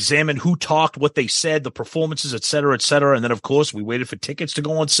 we examined who talked, what they said, the performances, et cetera, et cetera. And then, of course, we waited for tickets to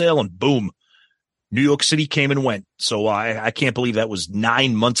go on sale, and boom, New York City came and went. So I can't believe that was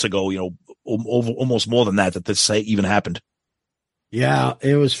 9 months ago, almost more than that this even happened. Yeah,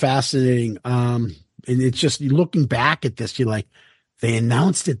 it was fascinating. And it's just looking back at this, you're like, they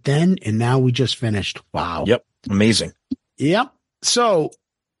announced it then, and now we just finished. Wow. Yep. Amazing. Yep. So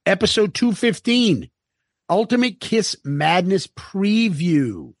episode 215, Ultimate KISS Madness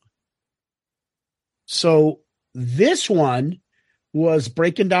Preview. So this one was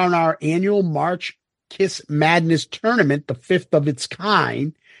breaking down our annual March KISS Madness tournament, the fifth of its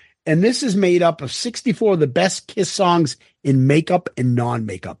kind. And this is made up of 64 of the best KISS songs in makeup and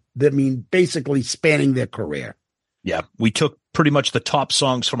non-makeup. That mean basically spanning their career. Yeah. We took pretty much the top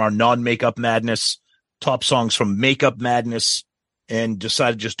songs from our non-makeup madness, top songs from makeup madness, and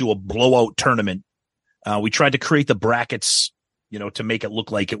decided to just do a blowout tournament. We tried to create the brackets, to make it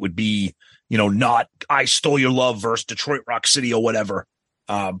look like it would be, not I Stole Your Love versus Detroit Rock City or whatever.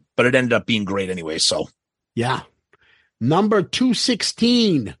 But it ended up being great anyway. So, yeah. Number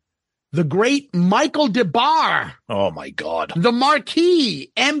 216, the great Michael DeBar. Oh my God. The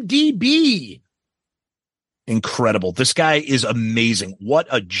Marquis, MDB. Incredible. This guy is amazing. What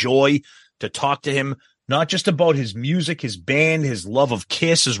a joy to talk to him, not just about his music, his band, his love of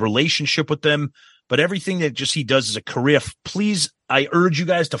KISS, his relationship with them, but everything that he does as a career. Please, I urge you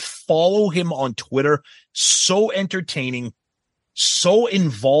guys to follow him on Twitter. So entertaining, so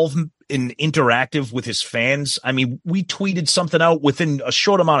involved and interactive with his fans. I mean, we tweeted something out within a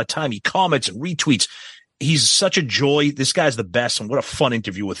short amount of time. He comments and retweets. He's such a joy. This guy's the best, and what a fun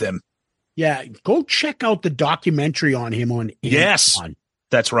interview with him. Yeah, go check out the documentary on him on Amazon. Yes,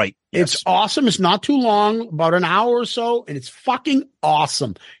 that's right. Yes. It's awesome. It's not too long, about an hour or so, and it's fucking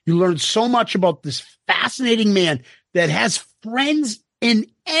awesome. You learn so much about this fascinating man that has friends in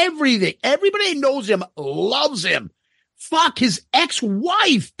everything. Everybody knows him, loves him. Fuck, his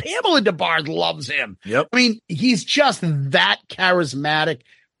ex-wife, Pamela DeBar, loves him. Yep. I mean, he's just that charismatic.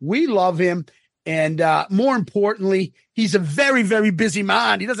 We love him. And more importantly, he's a very, very busy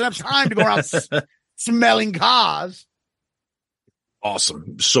man. He doesn't have time to go around smelling cars.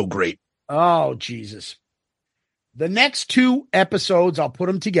 Awesome. So great. Oh, Jesus. The next two episodes, I'll put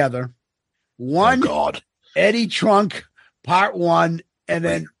them together. One, Eddie Trunk, part 1, and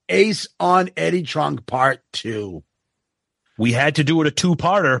then Ace on Eddie Trunk, part 2. We had to do it a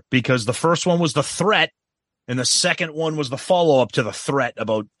two-parter because the first one was the threat, and the second one was the follow-up to the threat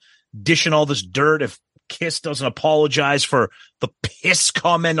about dishing all this dirt if KISS doesn't apologize for the piss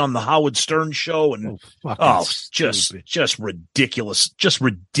comment on the Howard Stern show. And just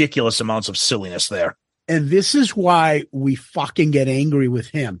ridiculous amounts of silliness there. And this is why we fucking get angry with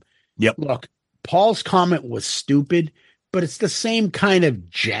him. Yep. Look, Paul's comment was stupid, but it's the same kind of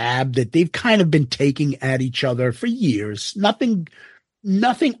jab that they've kind of been taking at each other for years. Nothing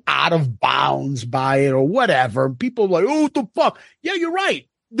out of bounds by it or whatever. People are like, oh, what the fuck? Yeah, you're right.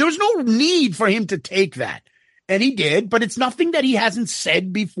 There was no need for him to take that. And he did, but it's nothing that he hasn't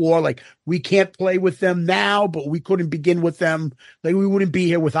said before. Like, we can't play with them now, but we couldn't begin with them. Like, we wouldn't be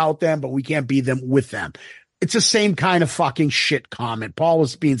here without them, but we can't be them with them. It's the same kind of fucking shit comment. Paul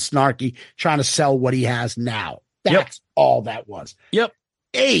was being snarky, trying to sell what he has now. That's all that was. Yep.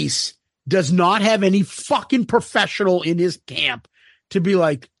 Ace does not have any fucking professional in his camp to be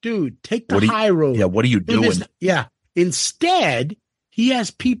like, dude, take the high road. Yeah, what are you doing? Yeah. Instead, he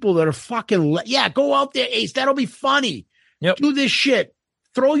has people that are fucking, go out there, Ace. That'll be funny. Yep. Do this shit.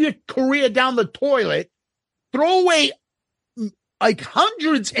 Throw your career down the toilet. Throw away like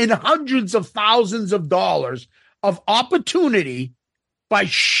hundreds and hundreds of thousands of dollars of opportunity by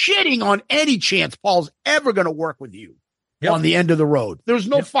shitting on any chance Paul's ever going to work with you on the end of the road. There's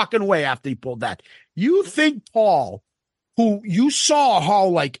no fucking way after he pulled that. You think Paul, who you saw how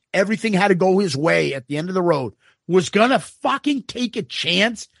like everything had to go his way at the end of the road, was going to fucking take a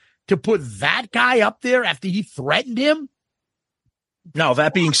chance to put that guy up there after he threatened him? Now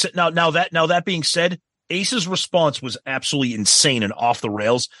that being said, that being said, Ace's response was absolutely insane and off the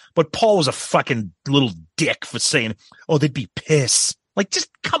rails. But Paul was a fucking little dick for saying, "Oh, they'd be pissed." Like, just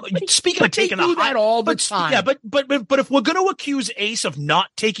come. Speaking of taking the high, all the time. Yeah, but if we're going to accuse Ace of not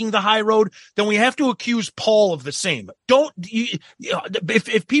taking the high road, then we have to accuse Paul of the same.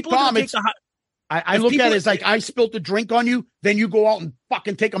 If people Tom, take the high. I look at it as like I spilled a drink on you, then you go out and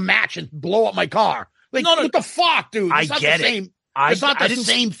fucking take a match and blow up my car. Like, what the fuck, dude? It's not the same. It's not the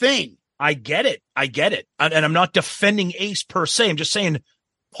same thing. I get it. And I'm not defending Ace per se. I'm just saying,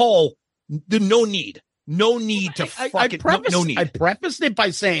 Paul, no need to fucking, no need. I prefaced it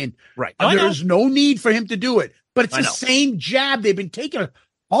by saying, right, there's no need for him to do it. But it's the same jab they've been taking.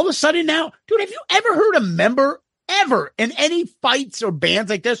 All of a sudden now, dude, have you ever heard a member ever in any fights or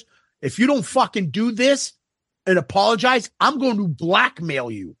bands like this? If you don't fucking do this and apologize, I'm going to blackmail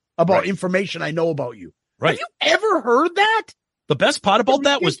you about information I know about you. Right. Have you ever heard that? The best part about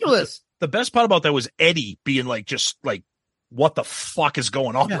that was Eddie being like, just like, what the fuck is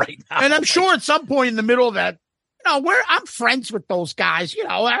going on right now? And I'm sure at some point in the middle of that, I'm friends with those guys,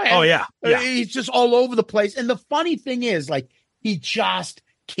 Oh yeah. He's just all over the place. And the funny thing is, like, he just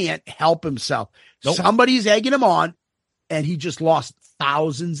can't help himself. Nope. Somebody's egging him on, and he just lost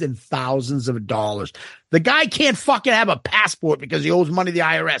thousands and thousands of dollars. The guy can't fucking have a passport because he owes money to the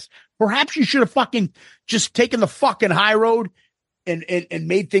IRS. Perhaps you should have fucking just taken the fucking high road and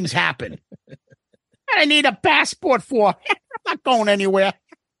made things happen. I need a passport for. I'm not going anywhere.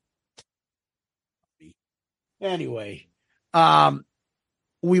 Anyway,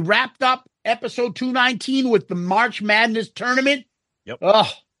 we wrapped up episode 219 with the March Madness tournament. Yep.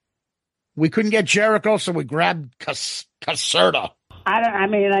 We couldn't get Jericho, so we grabbed Caserta.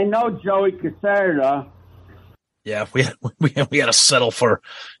 I know Joey Caserta. Yeah, we had to settle for,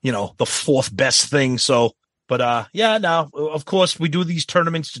 the fourth best thing. So, but of course we do these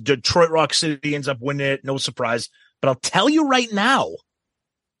tournaments. Detroit Rock City ends up winning it. No surprise. But I'll tell you right now,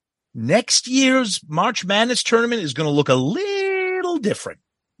 next year's March Madness tournament is going to look a little different.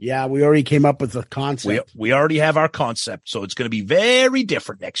 Yeah, we already came up with the concept. We already have our concept, so it's going to be very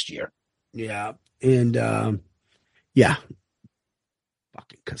different next year. Yeah, and fucking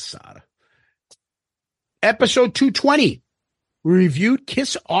Casada. Episode 220. We reviewed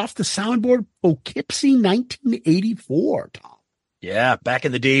Kiss Off the Soundboard Poughkeepsie 1984, Tom. Yeah, back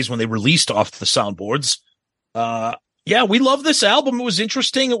in the days when they released Off the Soundboards. Yeah, we love this album. It was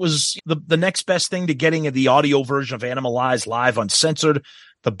interesting. It was the next best thing to getting the audio version of Animalize live uncensored.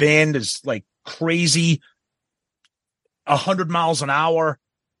 The band is like crazy, 100 miles an hour.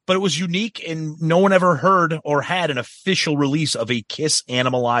 But it was unique, and no one ever heard or had an official release of a Kiss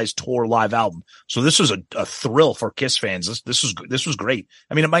Animalize tour live album. So this was a thrill for Kiss fans. This was great.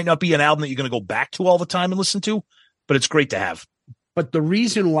 I mean, it might not be an album that you're going to go back to all the time and listen to, but it's great to have. But the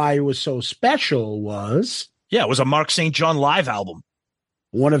reason why it was so special was... Yeah, it was a Mark St. John live album.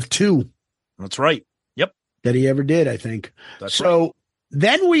 One of two. That's right. Yep. That he ever did, I think. That's right. So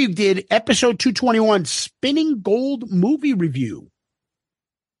then we did episode 221, Spinning Gold movie review.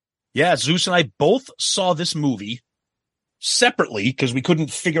 Yeah, Zeus and I both saw this movie separately because we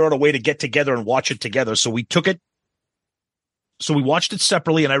couldn't figure out a way to get together and watch it together. So we watched it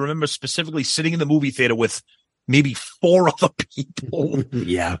separately. And I remember specifically sitting in the movie theater with maybe 4 other people.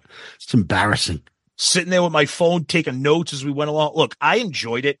 Yeah, it's embarrassing. Sitting there with my phone, taking notes as we went along. Look, I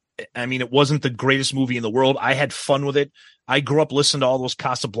enjoyed it. I mean, it wasn't the greatest movie in the world. I had fun with it. I grew up listening to all those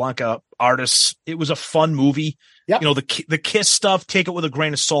Casablanca artists. It was a fun movie. Yep. The Kiss stuff, take it with a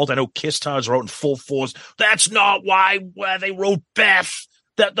grain of salt. I know Kiss stars are out in full force. That's not why they wrote Beth.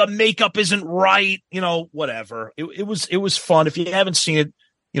 That the makeup isn't right. Whatever. It was fun. If you haven't seen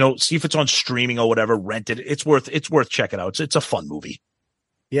it, see if it's on streaming or whatever. Rent it. It's worth checking out. It's a fun movie.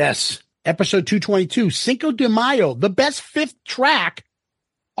 Yes. Episode 222, Cinco de Mayo, the best 5th track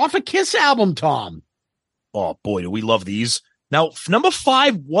off a Kiss album, Tom. Oh boy, do we love these. Now, number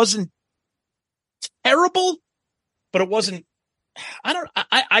 5 wasn't terrible, but it wasn't,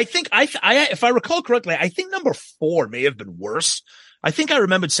 I think if I recall correctly, I think number 4 may have been worse. I think I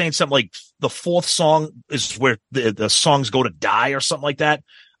remembered saying something like the fourth song is where the songs go to die or something like that.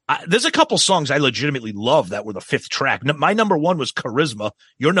 There's a couple songs I legitimately love that were the fifth track. My number one was Charisma.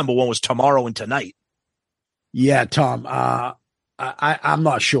 Your number one was Tomorrow and Tonight. Yeah, Tom. I'm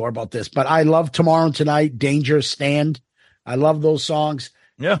not sure about this, but I love Tomorrow and Tonight, Danger, Stand. I love those songs.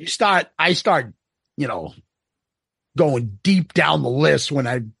 Yeah. I start, going deep down the list when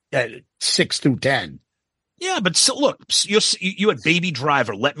I at 6 through 10. Yeah, but so, look, you had Baby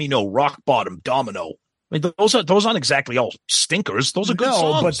Driver, Let Me Know, Rock Bottom, Domino. I mean, those aren't exactly all stinkers. Those are good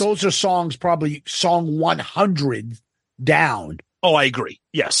songs. But those are songs probably song 100 down. Oh, I agree.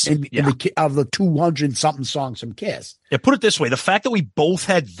 Yes. Of the 200 something songs from Kiss. Yeah, put it this way. The fact that we both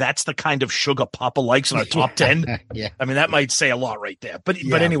had That's the Kind of Sugar Papa Likes in our top 10. Yeah. I mean, that might say a lot right there. But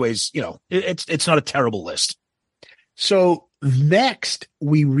anyways, it's not a terrible list. So next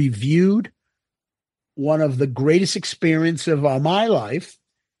we reviewed one of the greatest experiences of my life,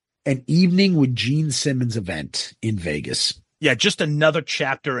 an Evening with Gene Simmons event in Vegas. Yeah, just another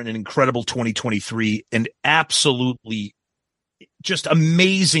chapter in an incredible 2023 and absolutely just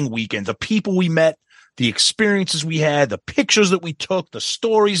amazing weekend. The people we met, the experiences we had, the pictures that we took, the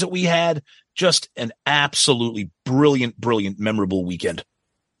stories that we had, just an absolutely brilliant, memorable weekend.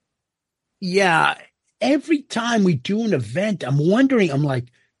 Yeah. Every time we do an event, I'm like,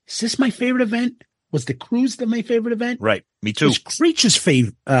 is this my favorite event? Was the cruise my favorite event? Right. Me too. Was Creatures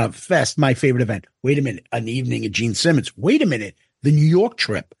Fest my favorite event? Wait a minute. An Evening at Gene Simmons. Wait a minute. The New York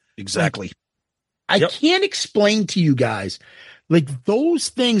trip. Exactly. I can't explain to you guys. Like those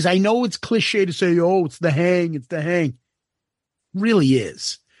things, I know it's cliche to say, oh, it's the hang. It really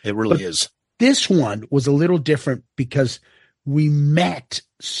is. It really is. This one was a little different because we met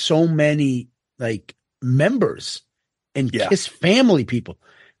so many members and Kiss family people.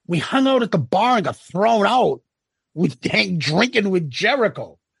 We hung out at the bar and got thrown out with drinking with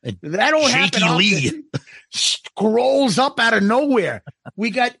Jericho. That don't happen often. Lee scrolls up out of nowhere. We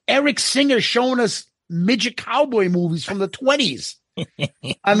got Eric Singer showing us midget cowboy movies from the 20s.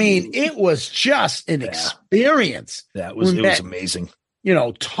 I mean, it was just an experience. It was amazing.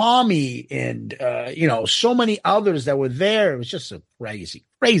 Tommy and so many others that were there. It was just a crazy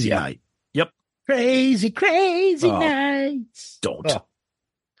night. Yep. Crazy nights. Don't.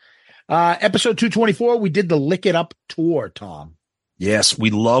 Episode 224, we did the Lick It Up tour, Tom. Yes, we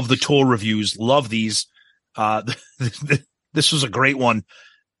love the tour reviews. Love these. This was a great one.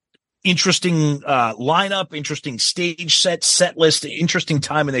 Interesting lineup, interesting stage set list, interesting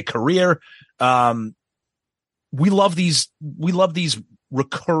time in their career. We love these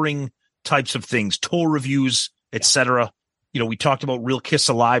recurring types of things, tour reviews, etc. We talked about Real Kiss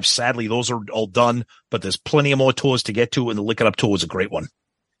Alive. Sadly, those are all done, but there's plenty of more tours to get to, and the Lick It Up tour is a great one.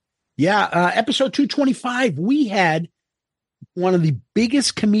 Yeah, episode 225, we had one of the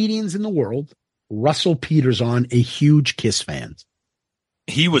biggest comedians in the world, Russell Peters, on, a huge Kiss fan.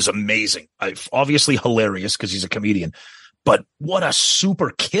 He was amazing. Obviously hilarious because he's a comedian, but what a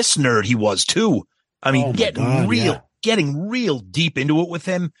super Kiss nerd he was too. I mean, getting real deep into it with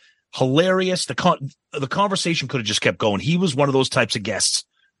him. Hilarious. The conversation could have just kept going. He was one of those types of guests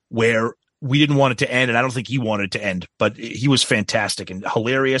where we didn't want it to end, and I don't think he wanted it to end, but he was fantastic and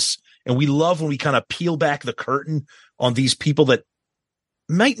hilarious. And we love when we kind of peel back the curtain on these people that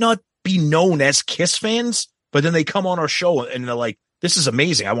might not be known as Kiss fans, but then they come on our show and they're like, this is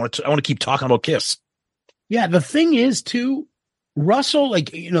amazing. I want to keep talking about Kiss. Yeah. The thing is too, Russell,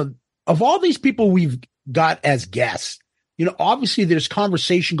 of all these people we've got as guests, obviously there's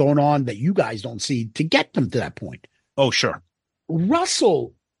conversation going on that you guys don't see to get them to that point. Oh, sure.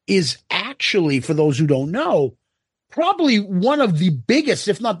 Russell is actually, for those who don't know, probably one of the biggest,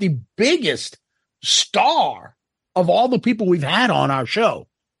 if not the biggest star of all the people we've had on our show.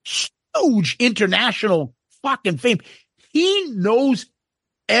 Huge international fucking fame. He knows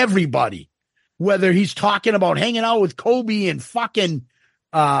everybody, whether he's talking about hanging out with Kobe and fucking,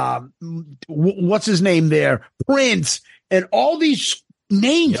 what's his name there? Prince and all these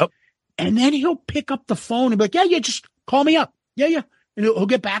names. Yep. And then he'll pick up the phone and be like, yeah, just call me up. Yeah. And he'll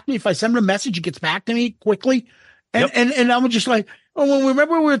get back to me. If I send him a message, he gets back to me quickly. And I'm just like, when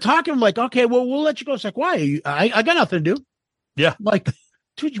remember we were talking, I'm like, okay, well, we'll let you go. It's like, why? I got nothing to do. Yeah. I'm like,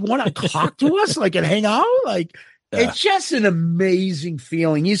 dude, you want to talk to us? And hang out? It's just an amazing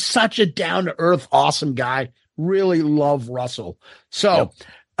feeling. He's such a down-to-earth, awesome guy. Really love Russell. So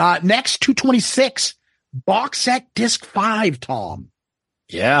next, 226, box set disc 5, Tom.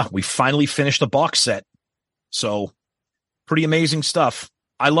 Yeah, we finally finished the box set. So pretty amazing stuff.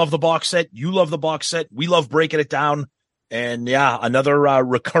 I love the box set. You love the box set. We love breaking it down. And another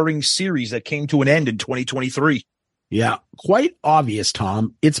recurring series that came to an end in 2023. Yeah, quite obvious,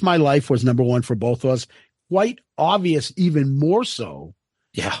 Tom. It's My Life was number one for both of us. Quite obvious, even more so.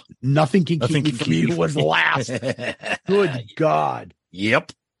 Yeah. Nothing Can Keep Me From You was last. Good God.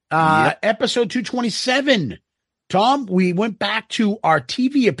 Yep. Episode 227. Tom, we went back to our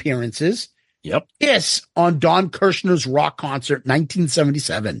TV appearances. Yep. Kiss on Don Kirshner's rock concert,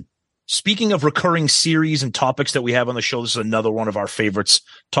 1977. Speaking of recurring series and topics that we have on the show, this is another one of our favorites,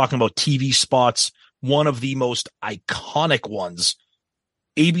 talking about TV spots. One of the most iconic ones.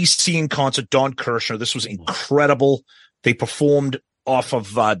 ABC in concert, Don Kirshner. This was incredible. They performed off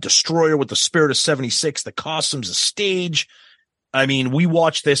of Destroyer with the Spirit of 76, the costumes, the stage. I mean, we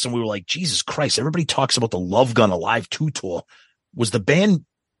watched this and we were like, Jesus Christ, everybody talks about the Love Gun Alive 2 tour. Was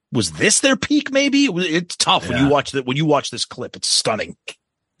this their peak maybe? It's tough when you watch this clip. It's stunning.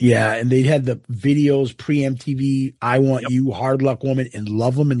 Yeah, and they had the videos pre-MTV, I Want You, Hard Luck Woman, and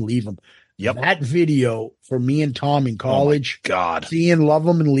Love 'Em and Leave 'Em. Yep. That video for me and Tom in college, God, seeing Love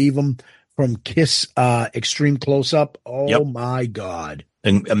 'Em and Leave 'Em from Kiss Extreme Close-Up. Oh, my God.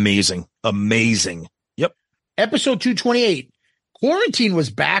 And amazing. Yep. Episode 228. Quarantine was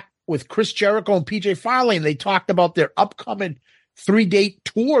back with Chris Jericho and PJ Farley, and they talked about their upcoming 3-date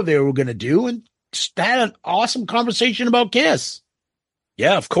tour they were going to do, and had an awesome conversation about Kiss.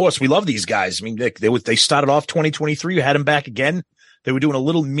 Yeah, of course. We love these guys. I mean, they started off 2023. We had them back again. They were doing a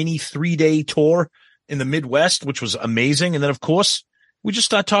little mini 3-day tour in the Midwest, which was amazing. And then, of course, we just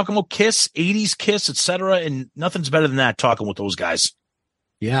started talking about Kiss, 80s Kiss, etc. And nothing's better than that, talking with those guys.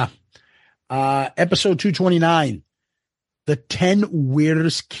 Yeah. Episode 229. The 10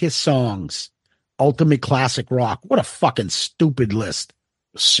 weirdest Kiss songs. Ultimate Classic Rock. What a fucking stupid list.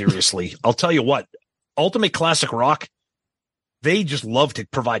 Seriously. I'll tell you what. Ultimate Classic Rock, they just love to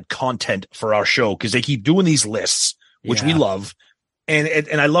provide content for our show because they keep doing these lists, which we love.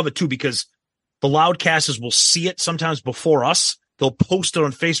 And I love it too because the Loudcasters will see it sometimes before us. They'll post it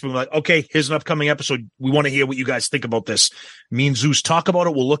on Facebook like, okay, here's an upcoming episode. We want to hear what you guys think about this. Me and Zeus talk about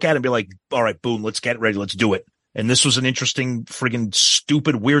it. We'll look at it and be like, all right, boom, let's get ready. Let's do it. And this was an interesting, friggin'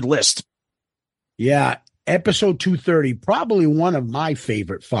 stupid, weird list. Yeah. Episode 230, probably one of my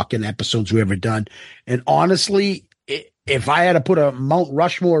favorite fucking episodes we ever done. And honestly, if I had to put a Mount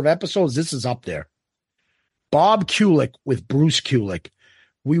Rushmore of episodes, this is up there. Bob Kulick with Bruce Kulick.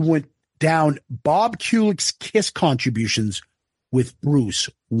 We went down Bob Kulick's Kiss contributions with Bruce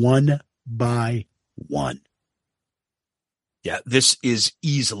one by one. Yeah, this is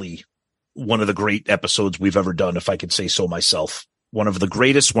easily one of the great episodes we've ever done, if I could say so myself. One of the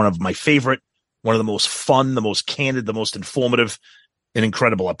greatest, one of my favorite, one of the most fun, the most candid, the most informative, an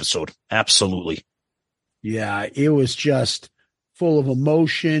incredible episode. Absolutely. Yeah, it was just full of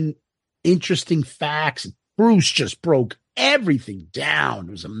emotion, interesting facts. Bruce just broke everything down.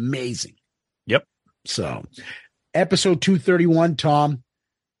 It was amazing. Yep. So, episode 231, Tom,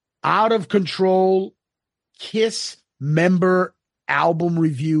 Out of Control, Kiss member album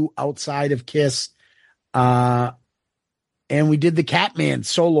review outside of Kiss. And we did the Catman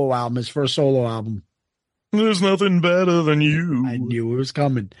solo album, his first solo album. There's nothing better than you. I knew it was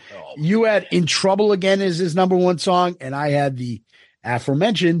coming. Oh, you had In Trouble Again as his number one song, and I had the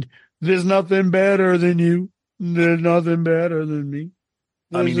aforementioned There's Nothing Better Than You. There's nothing better than me.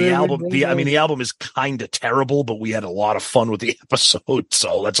 I mean, the album is kind of terrible, but we had a lot of fun with the episode,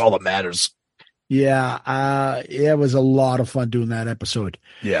 so that's all that matters. Yeah, it was a lot of fun doing that episode.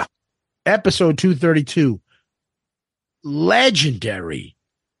 Yeah. Episode 232. Legendary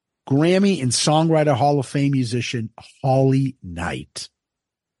Grammy and Songwriter Hall of Fame musician Holly Knight.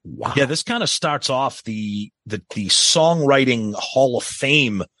 Wow. Yeah, this kind of starts off the Songwriting Hall of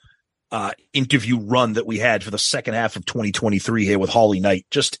Fame interview run that we had for the second half of 2023 here with Holly Knight.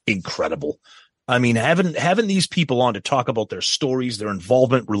 Just incredible. I mean, having these people on to talk about their stories, their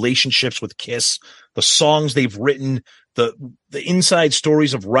involvement, relationships with Kiss, the songs they've written, the inside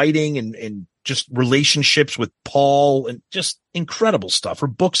stories of writing and just relationships with Paul, and just incredible stuff. Her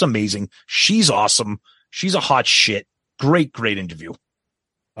book's amazing. She's awesome. She's a hot shit. Great interview.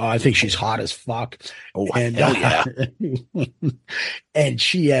 Oh, I think she's hot as fuck. Oh, and, hell yeah. And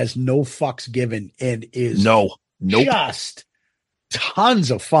she has no fucks given and is nope. just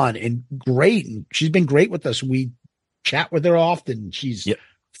tons of fun and great. And she's been great with us. We chat with her often. She's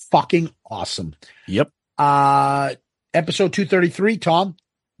fucking awesome. Yep. Episode 233, Tom,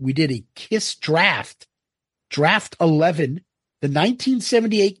 we did a Kiss draft 11, the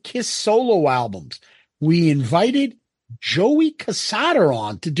 1978 Kiss solo albums. We invited Joey Casada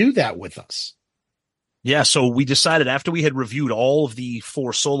on to do that with us. Yeah, so we decided after we had reviewed all of the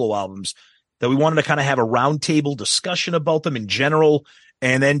 4 solo albums that we wanted to kind of have a roundtable discussion about them in general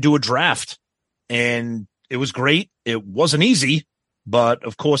and then do a draft. And It was great. It wasn't easy, but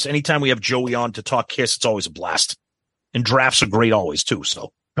of course, anytime we have Joey on to talk Kiss, it's always a blast. And drafts are great always too.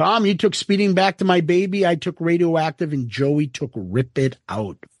 So Tom, you took Speeding Back to My Baby. I took Radioactive, and Joey took Rip It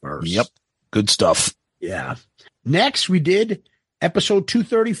Out first. Yep. Good stuff. Yeah. Next, we did episode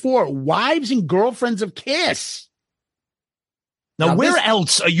 234, Wives and Girlfriends of Kiss. Now where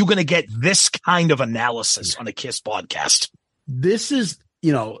else are you going to get this kind of analysis on a Kiss podcast? This is,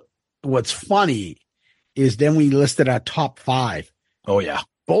 what's funny is then we listed our top 5. Oh, yeah.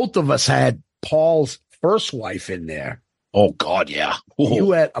 Both of us had Paul's first wife in there. Oh, God, yeah. Ooh.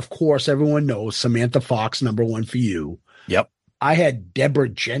 You had, of course, everyone knows Samantha Fox, number 1 for you. Yep. I had Deborah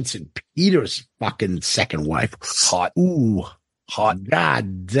Jensen, Peter's fucking second wife. Hot. Ooh. Hot.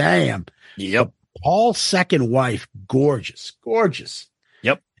 God damn. Yep. Paul's second wife, gorgeous.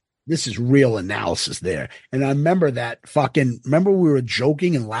 Yep. This is real analysis there. And I remember remember we were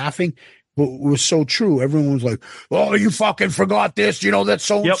joking and laughing, but it was so true. Everyone was like, oh, you fucking forgot this, that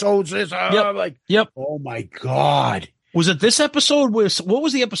so-and-so's this. Yep. Oh my God. Was it this episode where, what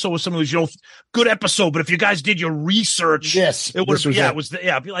was the episode where someone was, good episode, but if you guys did your research, yes, it would have, it was,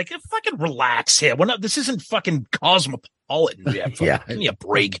 I'd be like, fucking relax here. This isn't fucking Cosmopolitan. Yeah. Give me a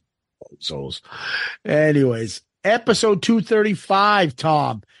break. Souls. Anyways, episode 235,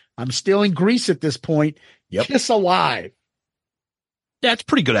 Tom. I'm still in Greece at this point. Yep. Kiss Alive. Yeah, it's a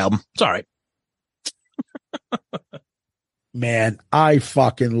pretty good album. It's all right. Man, I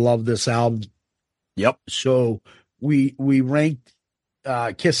fucking love this album. Yep. So we ranked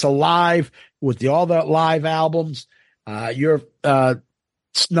Kiss Alive with all the live albums. Your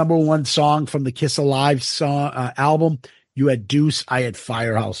number 1 song from the Kiss Alive album. You had Deuce. I had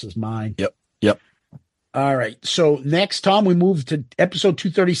Firehouse as mine. Yep. All right. So next, Tom, we move to episode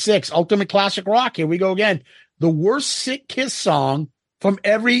 236, Ultimate Classic Rock. Here we go again. The worst sick Kiss song from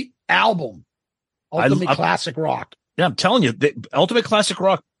every album. Ultimate Classic Rock. Yeah, I'm telling you, the Ultimate Classic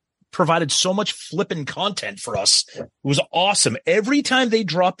Rock provided so much flipping content for us. It was awesome. Every time they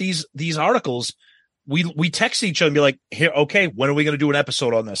drop these articles, we text each other and be like, "Here, okay, when are we going to do an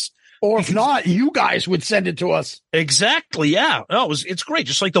episode on this?" Or if not, you guys would send it to us. Exactly. Yeah. No, it's great.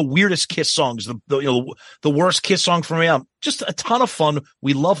 Just like the weirdest Kiss songs, the worst Kiss song from me. Just a ton of fun.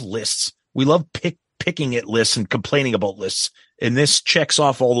 We love lists. We love picking at lists and complaining about lists. And this checks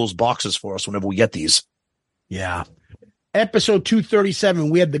off all those boxes for us whenever we get these. Yeah. Episode 237,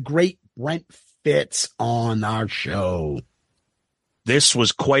 we had the great Brent Fitz on our show. This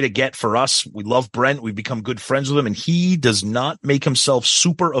was quite a get for us. We love Brent. We've become good friends with him, and he does not make himself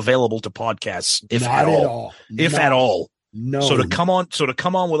super available to podcasts, if at all. If at all. No. So to come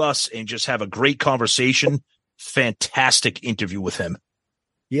on with us and just have a great conversation, fantastic interview with him.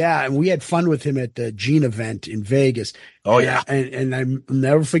 Yeah, and we had fun with him at the Gene event in Vegas. Oh, yeah. And I'll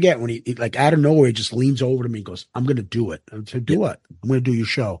never forget when he like out of nowhere, he just leans over to me and goes, I'm going to do it. I said, do what? I'm going to do your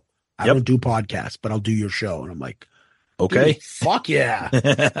show. I don't do podcasts, but I'll do your show. And I'm like, okay. Fuck yeah.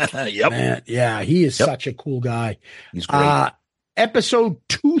 Yep. Man, yeah, he is such a cool guy. He's great. Episode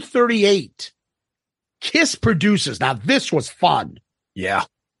 238, Kiss Producers. Now, this was fun. Yeah.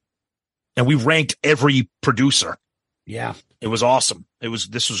 And we ranked every producer. Yeah. It was awesome.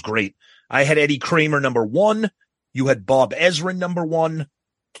 This was great. I had Eddie Kramer number 1. You had Bob Ezrin number 1.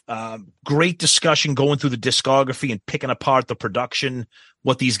 Great discussion going through the discography and picking apart the production,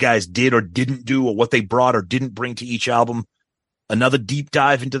 what these guys did or didn't do, or what they brought or didn't bring to each album. Another deep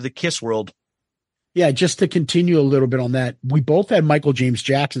dive into the Kiss world. Yeah, just to continue a little bit on that, we both had Michael James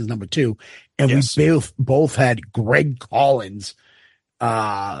Jackson's number 2, and we both had Greg Collins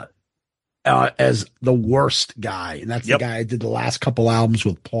as the worst guy, and that's the guy I did the last couple albums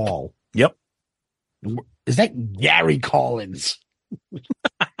with Paul. Yep. Is that Gary Collins?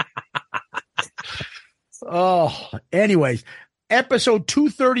 Oh, anyways, episode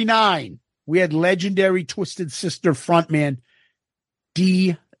 239, we had legendary Twisted Sister frontman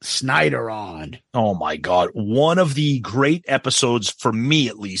Dee Snider on. Oh my God. One of the great episodes for me,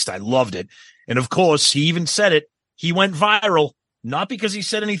 at least. I loved it. And of course, he even said it. He went viral, not because he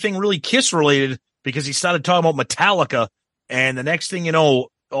said anything really Kiss related, because he started talking about Metallica. And the next thing you know,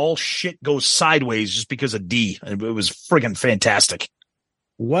 all shit goes sideways just because of Dee. And it was friggin' fantastic.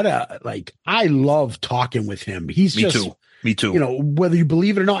 I love talking with him. He's Me too. Whether you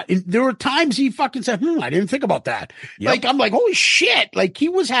believe it or not. And there were times he fucking said, I didn't think about that. Yep. I'm like, holy shit. Like, he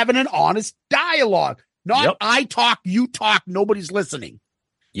was having an honest dialogue. Not I talk, you talk, nobody's listening.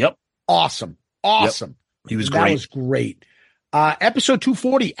 Yep. Awesome. Yep. He was great. That was great. Episode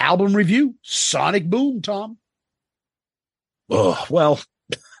 240, album review, Sonic Boom, Tom. Oh, well,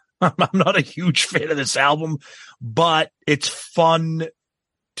 I'm not a huge fan of this album, but it's fun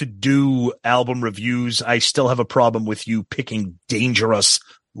to do album reviews, I still have a problem with you picking Dangerous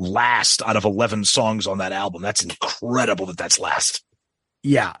last out of 11 songs on that album. That's incredible that that's last.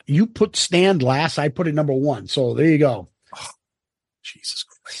 Yeah, you put Stand last. I put it number 1. So there you go. Oh, Jesus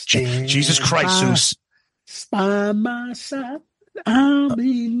Christ. Jesus Christ, Zeus. By my side, I'll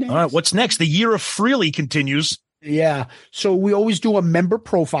be next. All right, what's next? The Year of Freely continues. Yeah. So we always do a member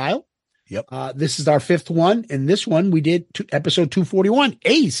profile. Yep. This is our 5th one. And this one we did episode 241,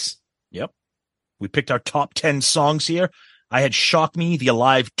 Ace. Yep. We picked our top 10 songs here. I had Shock Me, the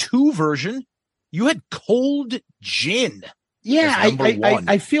Alive 2 version. You had Cold Gin. Yeah.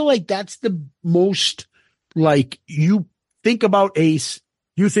 I feel like that's the most, like, you think about Ace,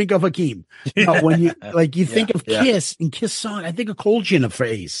 you think of Hakeem. When you think of Kiss and Kiss song, I think of Cold Gin for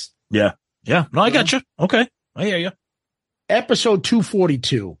Ace. Yeah. Yeah. No, I got you. Okay. I hear you. Episode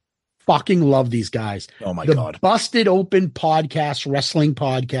 242. Fucking love these guys. Oh my God. The Busted Open podcast, wrestling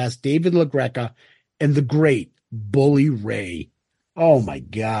podcast, David LaGreca and the great Bully Ray. Oh my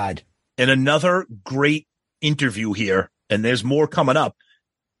God. And another great interview here. And there's more coming up.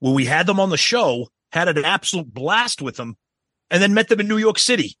 When we had them on the show, had an absolute blast with them, and then met them in New York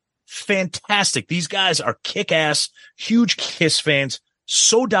City. Fantastic. These guys are kick-ass, huge Kiss fans,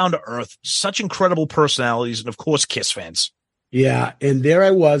 so down to earth, such incredible personalities, and of course, Kiss fans. Yeah, and there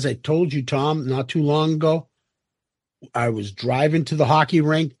I was. I told you, Tom, not too long ago, I was driving to the hockey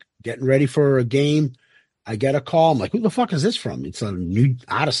rink, getting ready for a game. I get a call. I'm like, who the fuck is this from? It's a new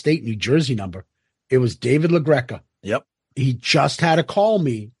out-of-state New Jersey number. It was David LaGreca. Yep. He just had to call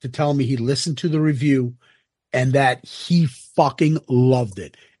me to tell me he listened to the review and that he fucking loved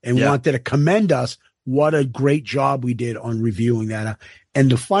it and wanted to commend us. What a great job we did on reviewing that. And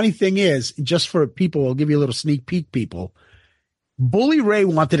the funny thing is, just for people, I'll give you a little sneak peek, people. Bully Ray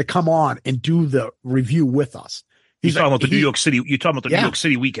wanted to come on and do the review with us. He's talking about the New York City. You're talking about the New York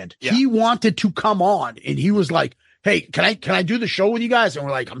City weekend. Yeah. He wanted to come on and he was like, hey, can I do the show with you guys? And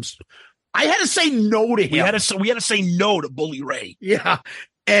we're like, I had to say no to him. We had to say no to Bully Ray. Yeah.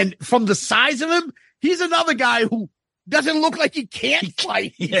 And from the size of him, he's another guy who doesn't look like he can't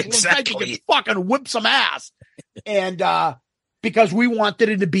fight. He looks like he can fucking whip some ass. And because we wanted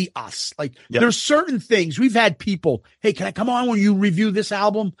it to be us. Like there's certain things we've had people, hey, can I come on when you review this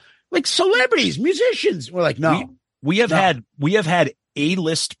album? Like celebrities, musicians. We're like, no. We have had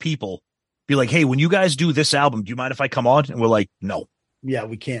A-list people be like, hey, when you guys do this album, do you mind if I come on? And we're like, no. Yeah,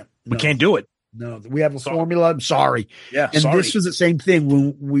 we can't. We can't do it. No, we have a formula. I'm sorry. Yeah, and this was the same thing.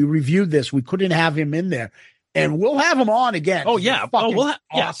 When we reviewed this, we couldn't have him in there. And we'll have him on again. Oh, yeah.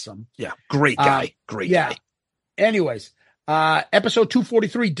 Awesome. Yeah. Great guy. Great guy. Anyways, episode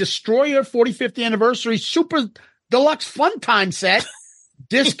 243, Destroyer 45th Anniversary Super Deluxe Fun Time Set.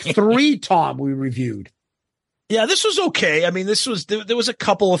 Disc 3, Tom, we reviewed. Yeah, this was okay. I mean, there was a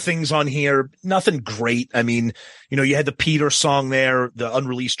couple of things on here. Nothing great. I mean, you had the Peter song there, the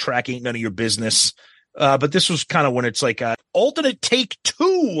unreleased track, Ain't None of Your Business. But this was kind of when it's like alternate take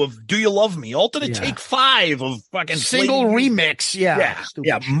 2 of Do You Love Me? Alternate take 5 of fucking single remix. Yeah.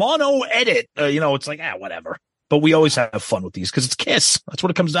 Yeah. Mono edit. It's like, whatever. But we always have fun with these because it's Kiss. That's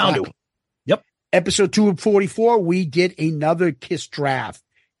what it comes down to. Yep. Episode 244, we did another Kiss draft.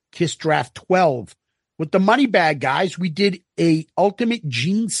 Kiss draft 12. With the Moneybag guys, we did a Ultimate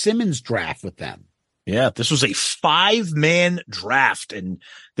Gene Simmons draft with them. Yeah, this was a 5-man draft, and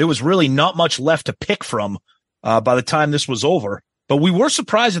there was really not much left to pick from by the time this was over. But we were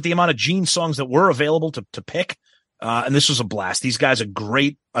surprised at the amount of Gene songs that were available to pick, and this was a blast. These guys are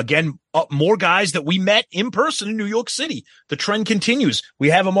great. Again, more guys that we met in person in New York City. The trend continues. We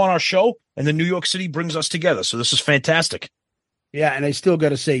have them on our show, and then New York City brings us together. So this is fantastic. Yeah, and I still got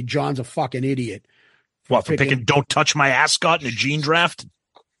to say, John's a fucking idiot. For picking Don't Touch My Ascot in a Gene draft?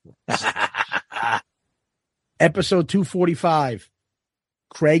 Episode 245,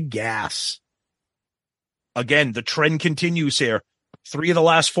 Craig Gass. Again, the trend continues here. 3 of the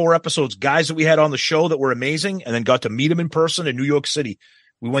last 4 episodes, guys that we had on the show that were amazing, and then got to meet him in person in New York City.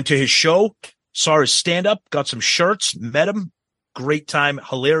 We went to his show, saw his stand-up, got some shirts, met him. Great time,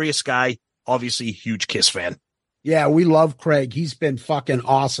 hilarious guy, obviously huge Kiss fan. Yeah, we love Craig. He's been fucking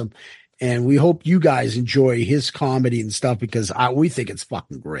awesome. And we hope you guys enjoy his comedy and stuff because we think it's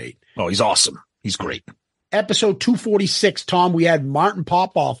fucking great. Oh, he's awesome. He's great. Episode 246, Tom, we had Martin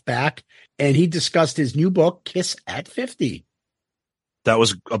Popoff back, and he discussed his new book, Kiss at 50. That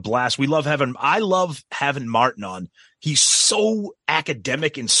was a blast. I love having Martin on. He's so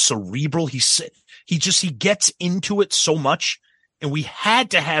academic and cerebral. He gets into it so much, and we had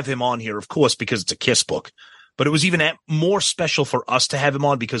to have him on here, of course, because it's a Kiss book. But it was even more special for us to have him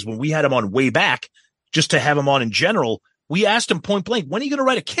on because when we had him on way back, just to have him on in general We asked him point blank, when are you going to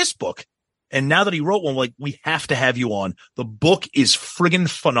write a Kiss book? And now that he wrote one, like, we have to have you on. The book is friggin'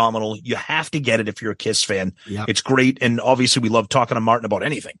 phenomenal. You have to get it if you're a Kiss fan. Yep. It's great. And obviously we love talking to Martin about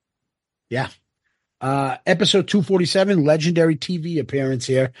anything. Yeah. Episode 247, legendary TV appearance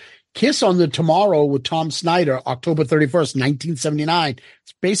here. Kiss on the Tomorrow with Tom Snyder, October 31st, 1979.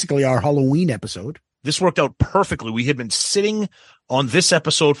 It's basically our Halloween episode. This worked out perfectly. We had been sitting on this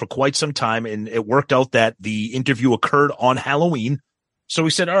episode for quite some time, and it worked out that the interview occurred on Halloween. So we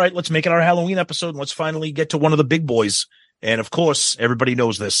said, all right, let's make it our Halloween episode, and let's finally get to one of the big boys. And of course, everybody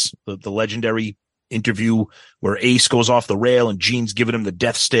knows this, the legendary interview where Ace goes off the rail and Gene's giving him the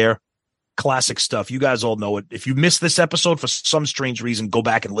death stare. Classic stuff. You guys all know it. If you missed this episode for some strange reason, go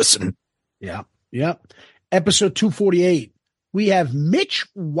back and listen. Yeah. Yep. Episode 248. We have Mitch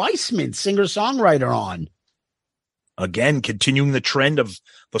Weissman, singer-songwriter, on. Again, continuing the trend of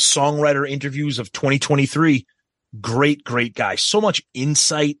the songwriter interviews of 2023. Great, great guy. So much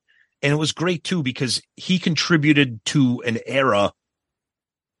insight. And it was great, too, because he contributed to an era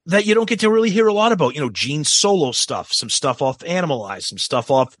that you don't get to really hear a lot about. You know, Gene's solo stuff, some stuff off Animalize, some stuff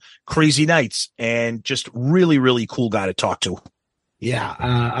off Crazy Nights, and just really, really cool guy to talk to. Yeah,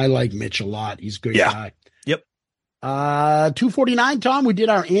 I like Mitch a lot. He's a good guy. Yep. 249, Tom, we did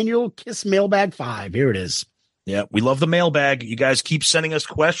our annual Kiss Mailbag 5. Here it is. Yeah, we love the mailbag. You guys keep sending us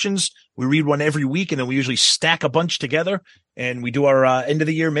questions. We read one every week, and then we usually stack a bunch together, and we do our end of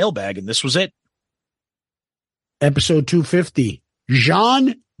the year mailbag, and this was it. Episode 250,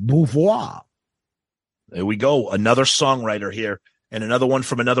 Jean Beauvoir. There we go. Another songwriter here, and another one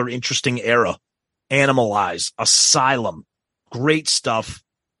from another interesting era. Animalize, Asylum. Great stuff.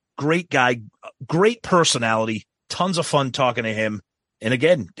 Great guy. Great personality. Tons of fun talking to him. And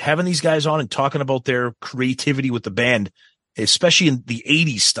again, having these guys on and talking about their creativity with the band, especially in the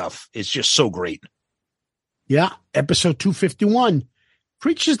 80s stuff, is just so great. Yeah. Episode 251.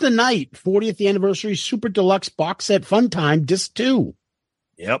 Preaches the Night, 40th Anniversary Super Deluxe Box Set Fun Time, Disc 2.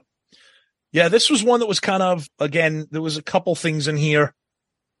 Yep. Yeah, this was one that was kind of, again, there was a couple things in here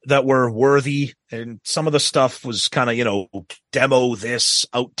that were worthy, and some of the stuff was kind of, you know, demo this,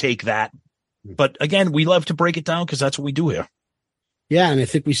 outtake that. But again, we love to break it down because that's what we do here. Yeah, and I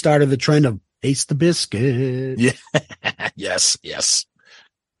think we started the trend of Ace the Biscuit. Yeah. Yes.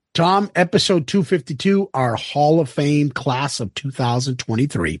 Tom, episode 252, our Hall of Fame class of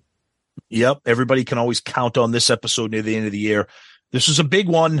 2023. Yep. Everybody can always count on this episode near the end of the year. This was a big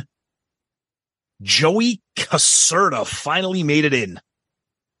one. Joey Caserta finally made it in.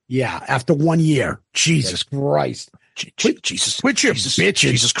 Yeah, after 1 year. Jesus Christ.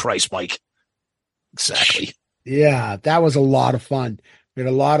 Jesus Christ, Mike. Exactly. Yeah, that was a lot of fun. We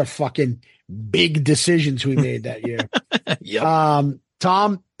had a lot of fucking big decisions we made that year. Yep.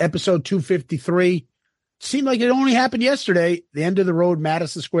 Tom, episode 253. Seemed like it only happened yesterday. The End of the Road,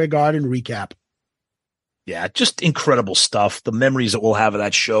 Madison Square Garden recap. Yeah, just incredible stuff. The memories that we'll have of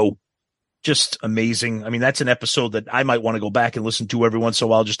that show, just amazing. I mean, that's an episode that I might want to go back and listen to every once in a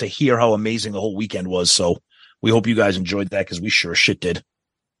while just to hear how amazing the whole weekend was. So we hope you guys enjoyed that because we sure as shit did.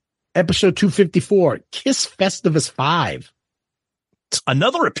 Episode 254, Kiss Festivus 5.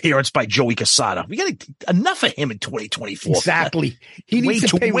 Another appearance by Joey Caserta. We got enough of him in 2024. Exactly. He needs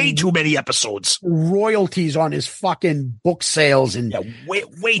to pay way too many episodes. Royalties on his fucking book sales and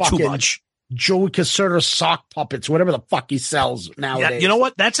way too much. Joey Caserta sock puppets, whatever the fuck he sells nowadays. Yeah, you know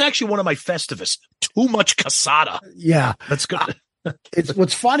what? That's actually one of my Festivus. Too much Caserta. Yeah. That's good. It's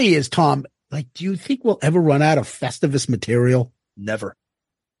what's funny is, Tom, like, do you think we'll ever run out of Festivus material? Never.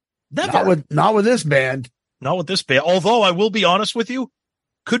 Not with this band. Not with this band. Although I will be honest with you,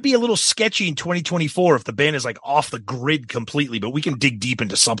 could be a little sketchy in 2024 if the band is like off the grid completely, but we can dig deep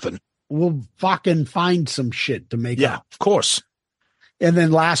into something. We'll fucking find some shit to make up. Yeah, of course. And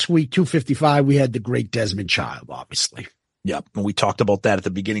then last week, 255, we had the great Desmond Child, obviously. Yep. And we talked about that at the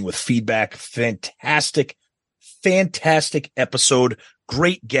beginning with feedback. Fantastic episode.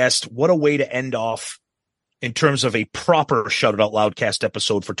 Great guest. What a way to end off in terms of a proper Shout It Out Loudcast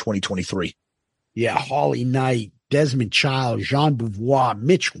episode for 2023. Yeah, Holly Knight, Desmond Child, Jean Beauvoir,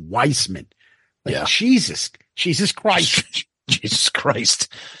 Mitch Weissman. Like, yeah. Jesus Christ. Jesus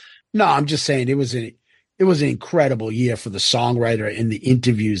Christ. No, I'm just saying it was an incredible year for the songwriter and the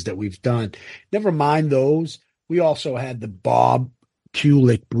interviews that we've done. Never mind those. We also had the Bob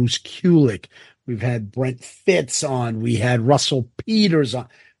Kulick, Bruce Kulick. We've had Brent Fitz on. We had Russell Peters on.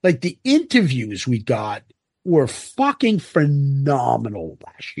 Like, the interviews we got were fucking phenomenal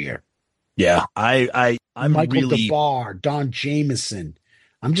last year. Yeah, I'm Michael really... DeBar, Don Jameson.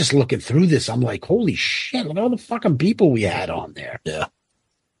 I'm just looking through this. I'm like, holy shit, look at all the fucking people we had on there. Yeah.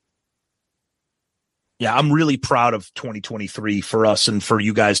 Yeah, I'm really proud of 2023 for us and for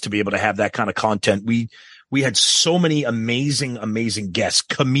you guys to be able to have that kind of content. We had so many amazing guests,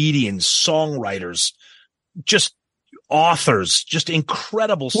 comedians, songwriters, just authors, just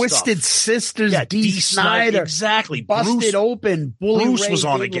incredible Twisted stuff. Sisters, Yeah, D. Snyder, exactly. Busted Open, Bully Bruce Ray, was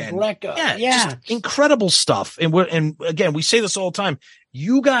on David again. Brecka. Yeah, Yeah. just incredible stuff. And again, we say this all the time.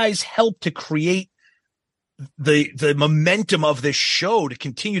 You guys helped to create the momentum of this show to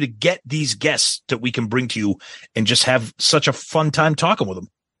continue to get these guests that we can bring to you and just have such a fun time talking with them.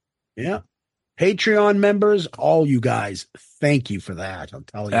 Yeah. Patreon members, all you guys, thank you for that. I'm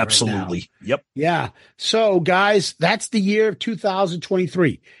telling you. Absolutely. Right now. Yep. Yeah. So, guys, that's the year of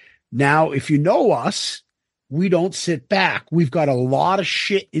 2023. Now, if you know us, we don't sit back. We've got a lot of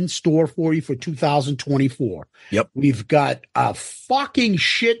shit in store for you for 2024. Yep. We've got a fucking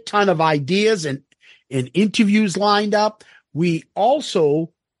shit ton of ideas and interviews lined up. We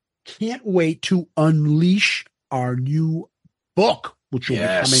also can't wait to unleash our new book, which will be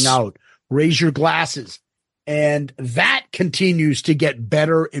coming out. Raise Your Glasses. And that continues to get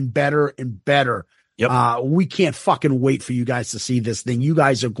better and better and better. Yep. We can't fucking wait for you guys to see this thing. You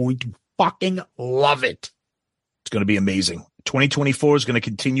guys are going to fucking love it. It's going to be amazing. 2024 is going to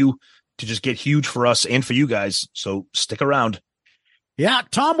continue to just get huge for us and for you guys. So stick around. Yeah.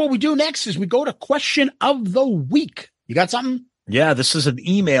 Tom, what we do next is we go to question of the week. You got something? Yeah, this is an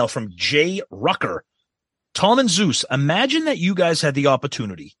email from Jay Rucker. Tom and Zeus, imagine that you guys had the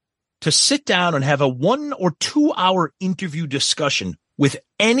opportunity to sit down and have a 1 or 2 hour interview discussion with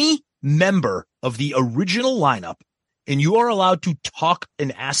any member of the original lineup, and you are allowed to talk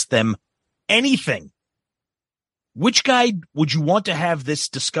and ask them anything. Which guy would you want to have this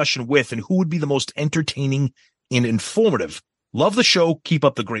discussion with, and who would be the most entertaining and informative? Love the show. Keep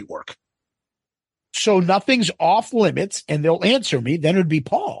up the great work. So nothing's off limits, and they'll answer me. Then it'd be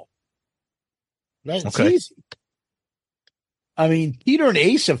Paul. That's Okay. easy. I mean, Peter and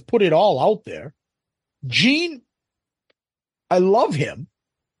Ace have put it all out there. Gene, I love him,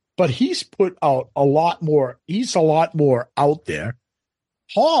 but he's put out a lot more. He's a lot more out there.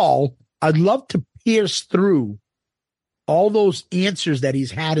 Paul, I'd love to pierce through all those answers that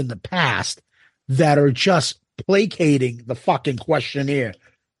he's had in the past that are just placating the fucking questionnaire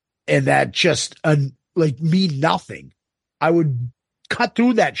and that just mean nothing. I would cut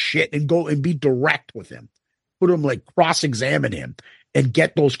through that shit and go and be direct with him. Put him cross-examine him and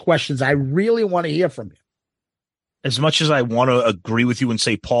get those questions. I really want to hear from him. As much as I want to agree with you and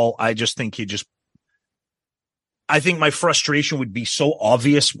say, Paul, I just think I think my frustration would be so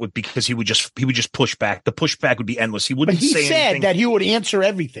obvious because he would just push back. The pushback would be endless. He wouldn't say anything. But he said anything. That he would answer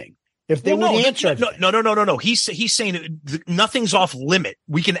everything. If they would answer everything. No. He's saying nothing's off limit.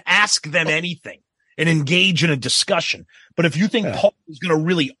 We can ask them anything and engage in a discussion. But if you think Paul is going to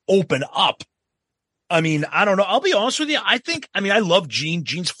really open up, I mean, I don't know. I'll be honest with you. I love Gene.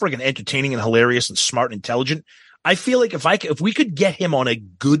 Gene's friggin' entertaining and hilarious and smart and intelligent. I feel like if we could get him on a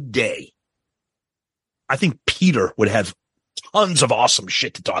good day, I think Peter would have tons of awesome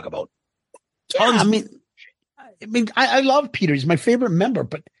shit to talk about. Tons. I love Peter. He's my favorite member,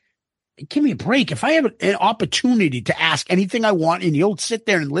 but give me a break. If I have an opportunity to ask anything I want and you'll sit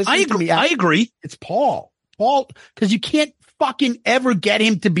there and listen to me. I agree. It's Paul, because you can't fucking ever get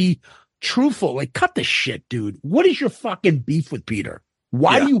him to be truthful. Cut the shit, dude. What is your fucking beef with Peter?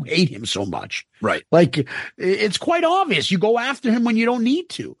 Why do you hate him so much? Right. It's quite obvious. You go after him when you don't need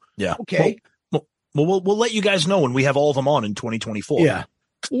to. Yeah. Okay. Well, we'll let you guys know when we have all of them on in 2024. Yeah.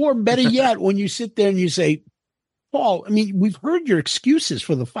 Or better yet, when you sit there and you say, Paul, we've heard your excuses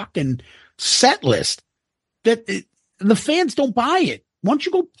for the fucking set list that the fans don't buy it. Why don't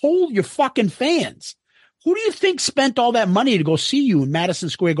you go poll your fucking fans? Who do you think spent all that money to go see you in Madison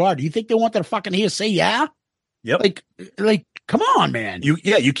Square Garden? Do you think they want to fucking hear say yeah? Yep. Come on, man.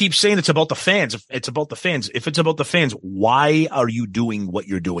 You keep saying it's about the fans. It's about the fans. If it's about the fans, why are you doing what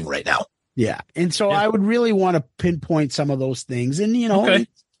you're doing right now? Yeah. And so I would really want to pinpoint some of those things. And, okay.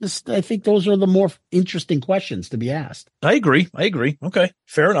 I think those are the more interesting questions to be asked. I agree. Okay.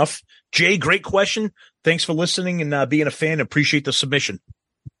 Fair enough. Jay, great question. Thanks for listening and being a fan. Appreciate the submission.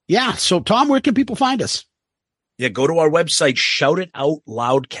 Yeah. So, Tom, where can people find us? Yeah, go to our website,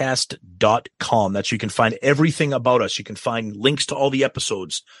 shoutitoutloudcast.com. That's where you can find everything about us. You can find links to all the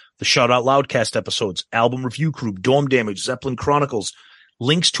episodes, the Shout Out Loudcast episodes, Album Review Group, Dorm Damage, Zeppelin Chronicles,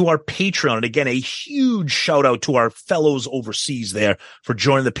 links to our Patreon. And again, a huge shout out to our fellows overseas there for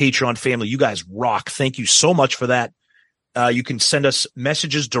joining the Patreon family. You guys rock. Thank you so much for that. You can send us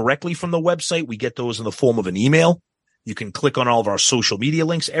messages directly from the website. We get those in the form of an email. You can click on all of our social media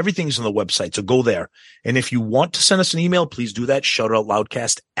links. Everything's on the website, so go there. And if you want to send us an email, please do that.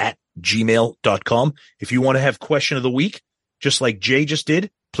 shoutoutloudcast@gmail.com. If you want to have question of the week, just like Jay just did,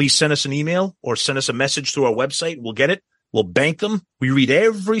 please send us an email or send us a message through our website. We'll get it. We'll bank them. We read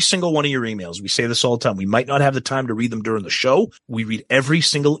every single one of your emails. We say this all the time. We might not have the time to read them during the show. We read every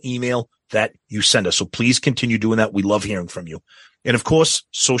single email that you send us. So please continue doing that. We love hearing from you. And of course,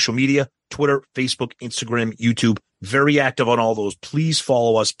 social media, Twitter, Facebook, Instagram, YouTube, very active on all those. Please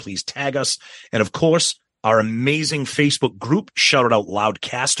follow us. Please tag us. And of course, our amazing Facebook group, Shout It Out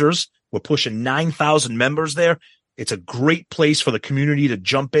Loudcasters. We're pushing 9,000 members there. It's a great place for the community to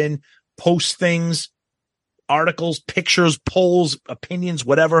jump in, post things, articles, pictures, polls, opinions,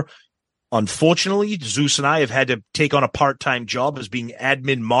 whatever. Unfortunately, Zeus and I have had to take on a part-time job as being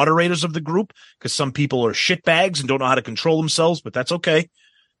admin moderators of the group because some people are shitbags and don't know how to control themselves, but that's okay.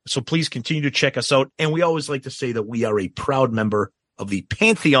 So please continue to check us out. And we always like to say that we are a proud member of the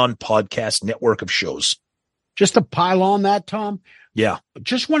Pantheon Podcast Network of shows. Just to pile on that, Tom. Yeah.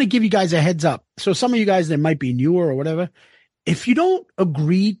 Just want to give you guys a heads up. So some of you guys that might be newer or whatever, if you don't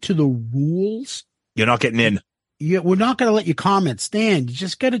agree to the rules, you're not getting in. We're not going to let your comments stand. You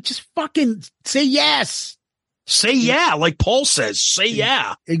just got to fucking say yes. Say yeah. Like Paul says, say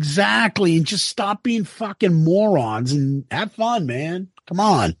yeah. Exactly. And just stop being fucking morons and have fun, man. Come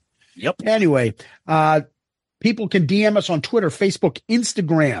on. Yep. Anyway, people can DM us on Twitter, Facebook,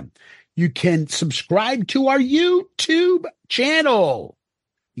 Instagram. You can subscribe to our YouTube channel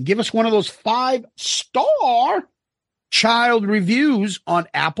and give us one of those 5-star child reviews on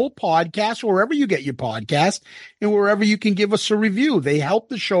Apple Podcasts, wherever you get your podcast, and wherever you can give us a review. They help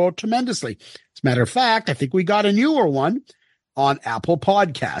the show tremendously. As a matter of fact, I think we got a newer one on Apple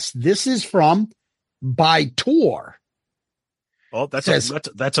Podcasts. This is from By Tour. Oh, that's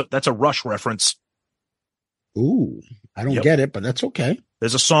a Rush reference. Ooh, I don't get it, but that's okay.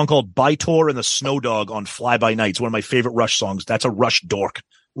 There's a song called By Tour and the Snow Dog on Fly By Night. It's one of my favorite Rush songs. That's a Rush dork.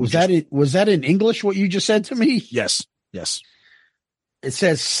 Was that in English, what you just said to me? Yes. Yes. It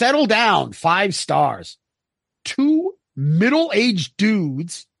says, settle down, 5 stars. 2 middle-aged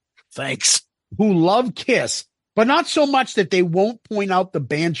dudes. Thanks. Who love Kiss, but not so much that they won't point out the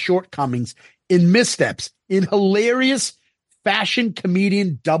band's shortcomings in missteps in hilarious fashion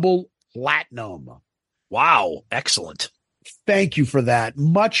comedian double platinum. Wow. Excellent. Thank you for that.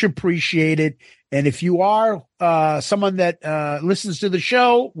 Much appreciated. And if you are someone that listens to the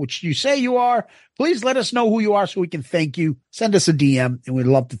show, which you say you are, please let us know who you are so we can thank you. Send us a DM, and we'd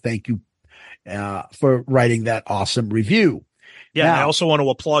love to thank you for writing that awesome review. Yeah, now, and I also want to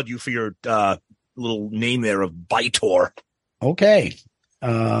applaud you for your little name there of Bytor. Okay.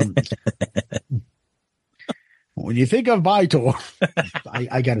 When you think of Bytor,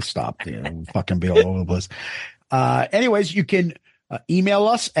 I got to stop there. I'll fucking be all over the place. Anyways, you can email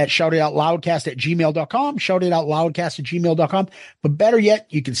us at shoutitoutloudcast@gmail.com, shoutitoutloudcast@gmail.com. But better yet,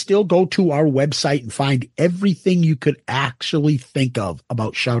 you can still go to our website and find everything you could actually think of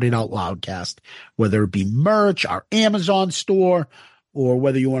about Shout It Out Loudcast, whether it be merch, our Amazon store, or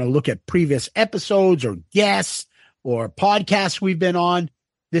whether you want to look at previous episodes or guests or podcasts we've been on.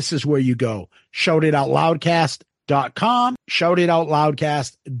 This is where you go. shoutitoutloudcast.com,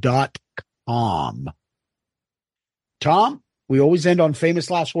 shoutitoutloudcast.com. Tom, we always end on famous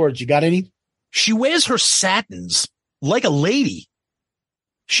last words. You got any? She wears her satins like a lady.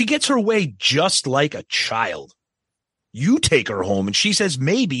 She gets her way just like a child. You take her home and she says,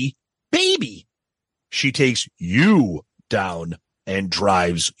 maybe, baby. She takes you down and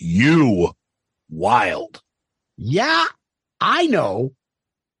drives you wild. Yeah, I know.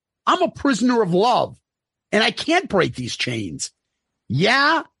 I'm a prisoner of love and I can't break these chains.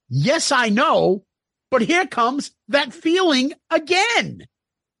 Yeah, yes, I know. But here comes that feeling again.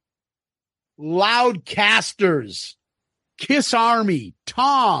 Loudcasters, Kiss Army,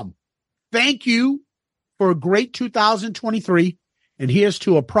 Tom, thank you for a great 2023. And here's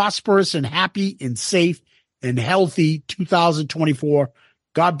to a prosperous and happy and safe and healthy 2024.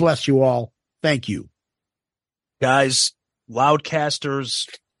 God bless you all. Thank you. Guys, Loudcasters,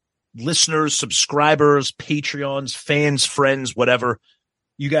 listeners, subscribers, Patreons, fans, friends, whatever.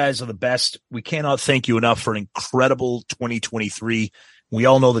 You guys are the best. We cannot thank you enough for an incredible 2023. We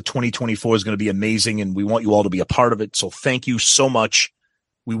all know that 2024 is going to be amazing, and we want you all to be a part of it. So thank you so much.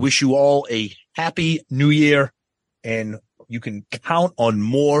 We wish you all a happy new year, and you can count on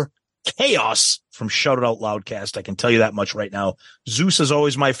more chaos from Shout It Out Loudcast. I can tell you that much right now. Zeus, as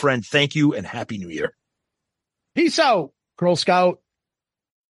always, my friend, thank you, and happy new year. Peace out, Girl Scout.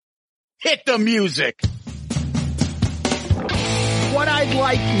 Hit the music. What I'd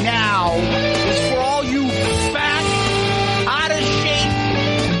like now is for all you fat,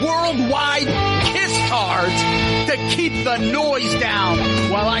 to keep the noise down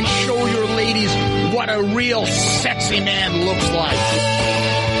while I show your ladies what a real sexy man looks like.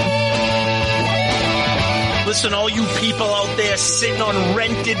 Listen, all you people out there sitting on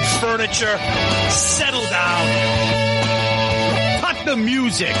rented furniture, settle down. Cut the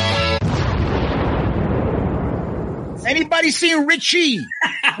music. Anybody seen Richie?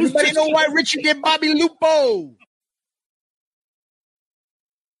 Anybody know why Richie did Bobby Lupo?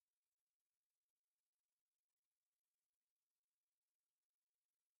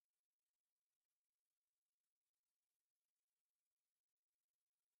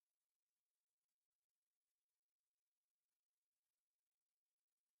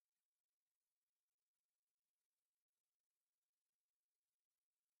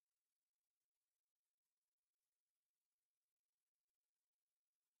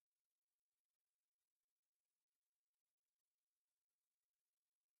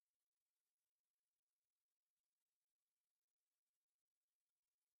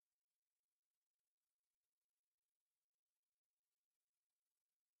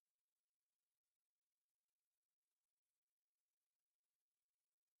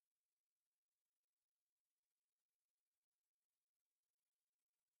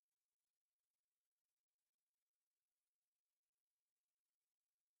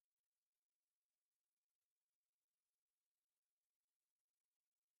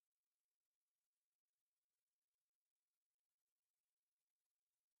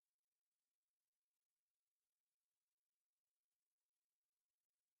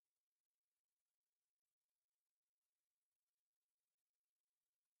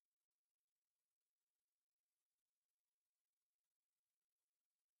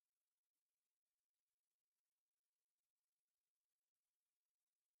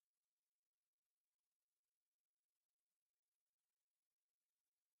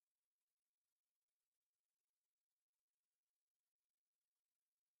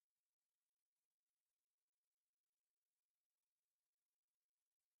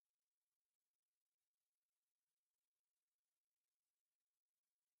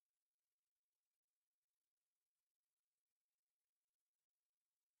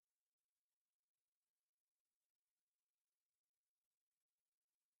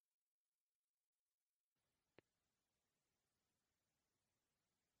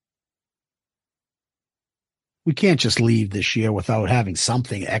 We can't just leave this year without having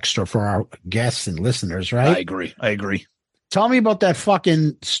something extra for our guests and listeners, right? I agree. Tell me about that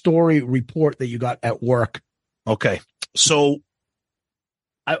fucking story report that you got at work. Okay. So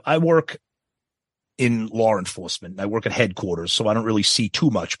I work in law enforcement. I work at headquarters, so I don't really see too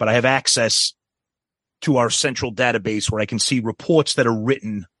much, but I have access to our central database where I can see reports that are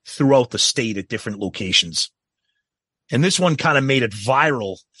written throughout the state at different locations. And this one kind of made it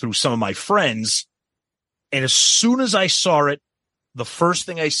viral through some of my friends. And as soon as I saw it, the first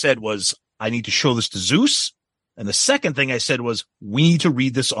thing I said was, I need to show this to Zeus. And the second thing I said was, we need to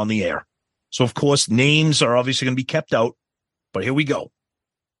read this on the air. So, of course, names are obviously going to be kept out, but here we go.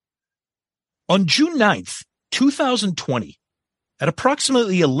 On June 9th, 2020, at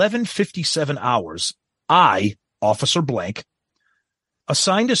approximately 11:57 hours, I, Officer Blank,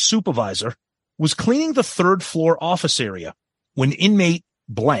 assigned a supervisor, was cleaning the third floor office area when inmate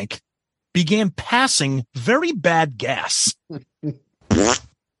Blank began passing very bad gas.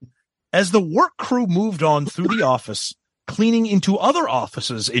 As the work crew moved on through the office, cleaning into other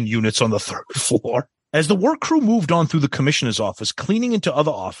offices in units on the third floor, as the work crew moved on through the commissioner's office, cleaning into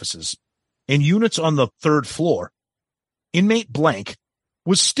other offices in units on the third floor, inmate Blank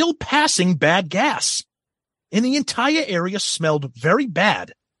was still passing bad gas, and the entire area smelled very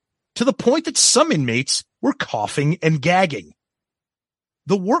bad, to the point that some inmates were coughing and gagging.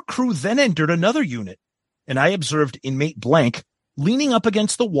 The work crew then entered another unit, and I observed inmate Blank leaning up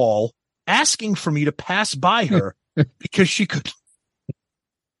against the wall, asking for me to pass by her because she could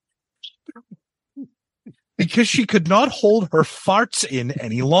not hold her farts in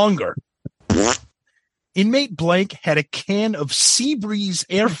any longer. Inmate Blank had a can of Seabreeze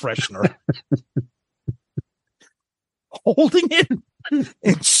air freshener, holding it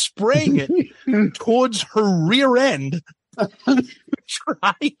and spraying it towards her rear end,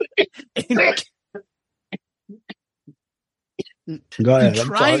 try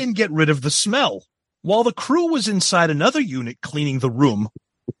and get rid of the smell. While the crew was inside another unit cleaning the room,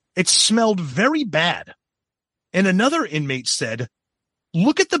 it smelled very bad. And another inmate said,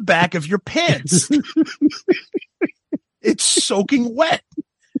 "Look at the back of your pants. It's soaking wet.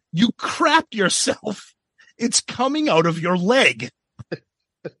 You crapped yourself. It's coming out of your leg."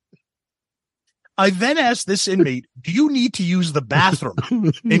 I then asked this inmate, "Do you need to use the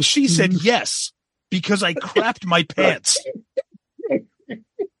bathroom?" And she said, "Yes. because I crapped my pants.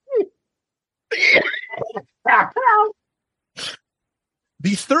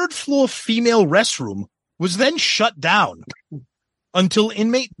 The third floor female restroom was then shut down until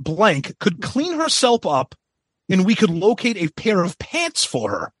inmate blank could clean herself up and we could locate a pair of pants for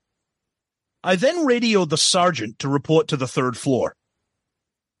her. I then radioed the sergeant to report to the third floor.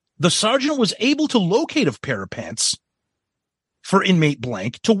 The sergeant was able to locate a pair of pants for inmate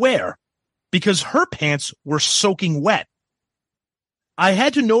blank to wear because her pants were soaking wet. I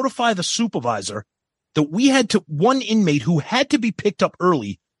had to notify the supervisor that we had one inmate who had to be picked up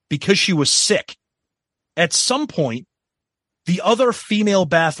early because she was sick. At some point, the other female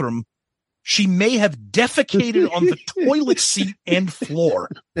bathroom, she may have defecated on the toilet seat and floor.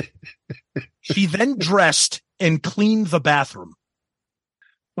 She then dressed and cleaned the bathroom.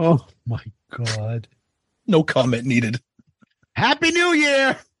 Oh, my God. No comment needed. Happy New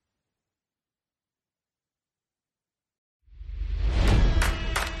Year.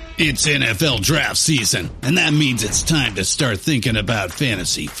 It's NFL draft season, and that means it's time to start thinking about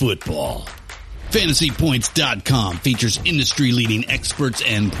fantasy football. FantasyPoints.com features industry-leading experts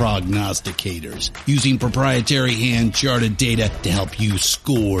and prognosticators using proprietary hand-charted data to help you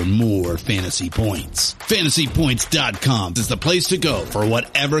score more fantasy points. FantasyPoints.com is the place to go for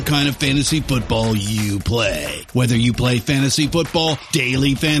whatever kind of fantasy football you play. Whether you play fantasy football,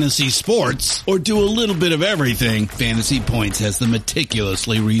 daily fantasy sports, or do a little bit of everything, Fantasy Points has the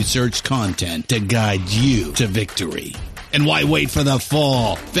meticulously researched content to guide you to victory. And why wait for the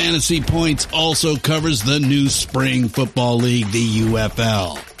fall? Fantasy Points also covers the new spring football league, the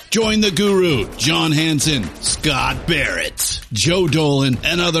UFL. Join the guru, John Hansen, Scott Barrett, Joe Dolan,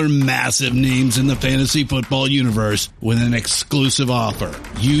 and other massive names in the fantasy football universe with an exclusive offer.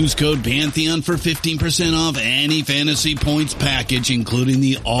 Use code Pantheon for 15% off any Fantasy Points package, including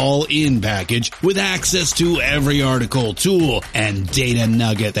the all-in package, with access to every article, tool, and data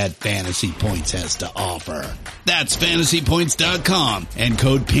nugget that Fantasy Points has to offer. That's FantasyPoints.com and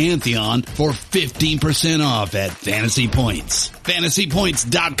code Pantheon for 15% off at Fantasy Points.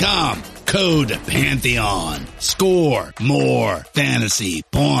 FantasyPoints.com. Code Pantheon. Score more fantasy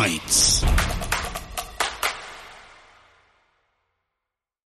points.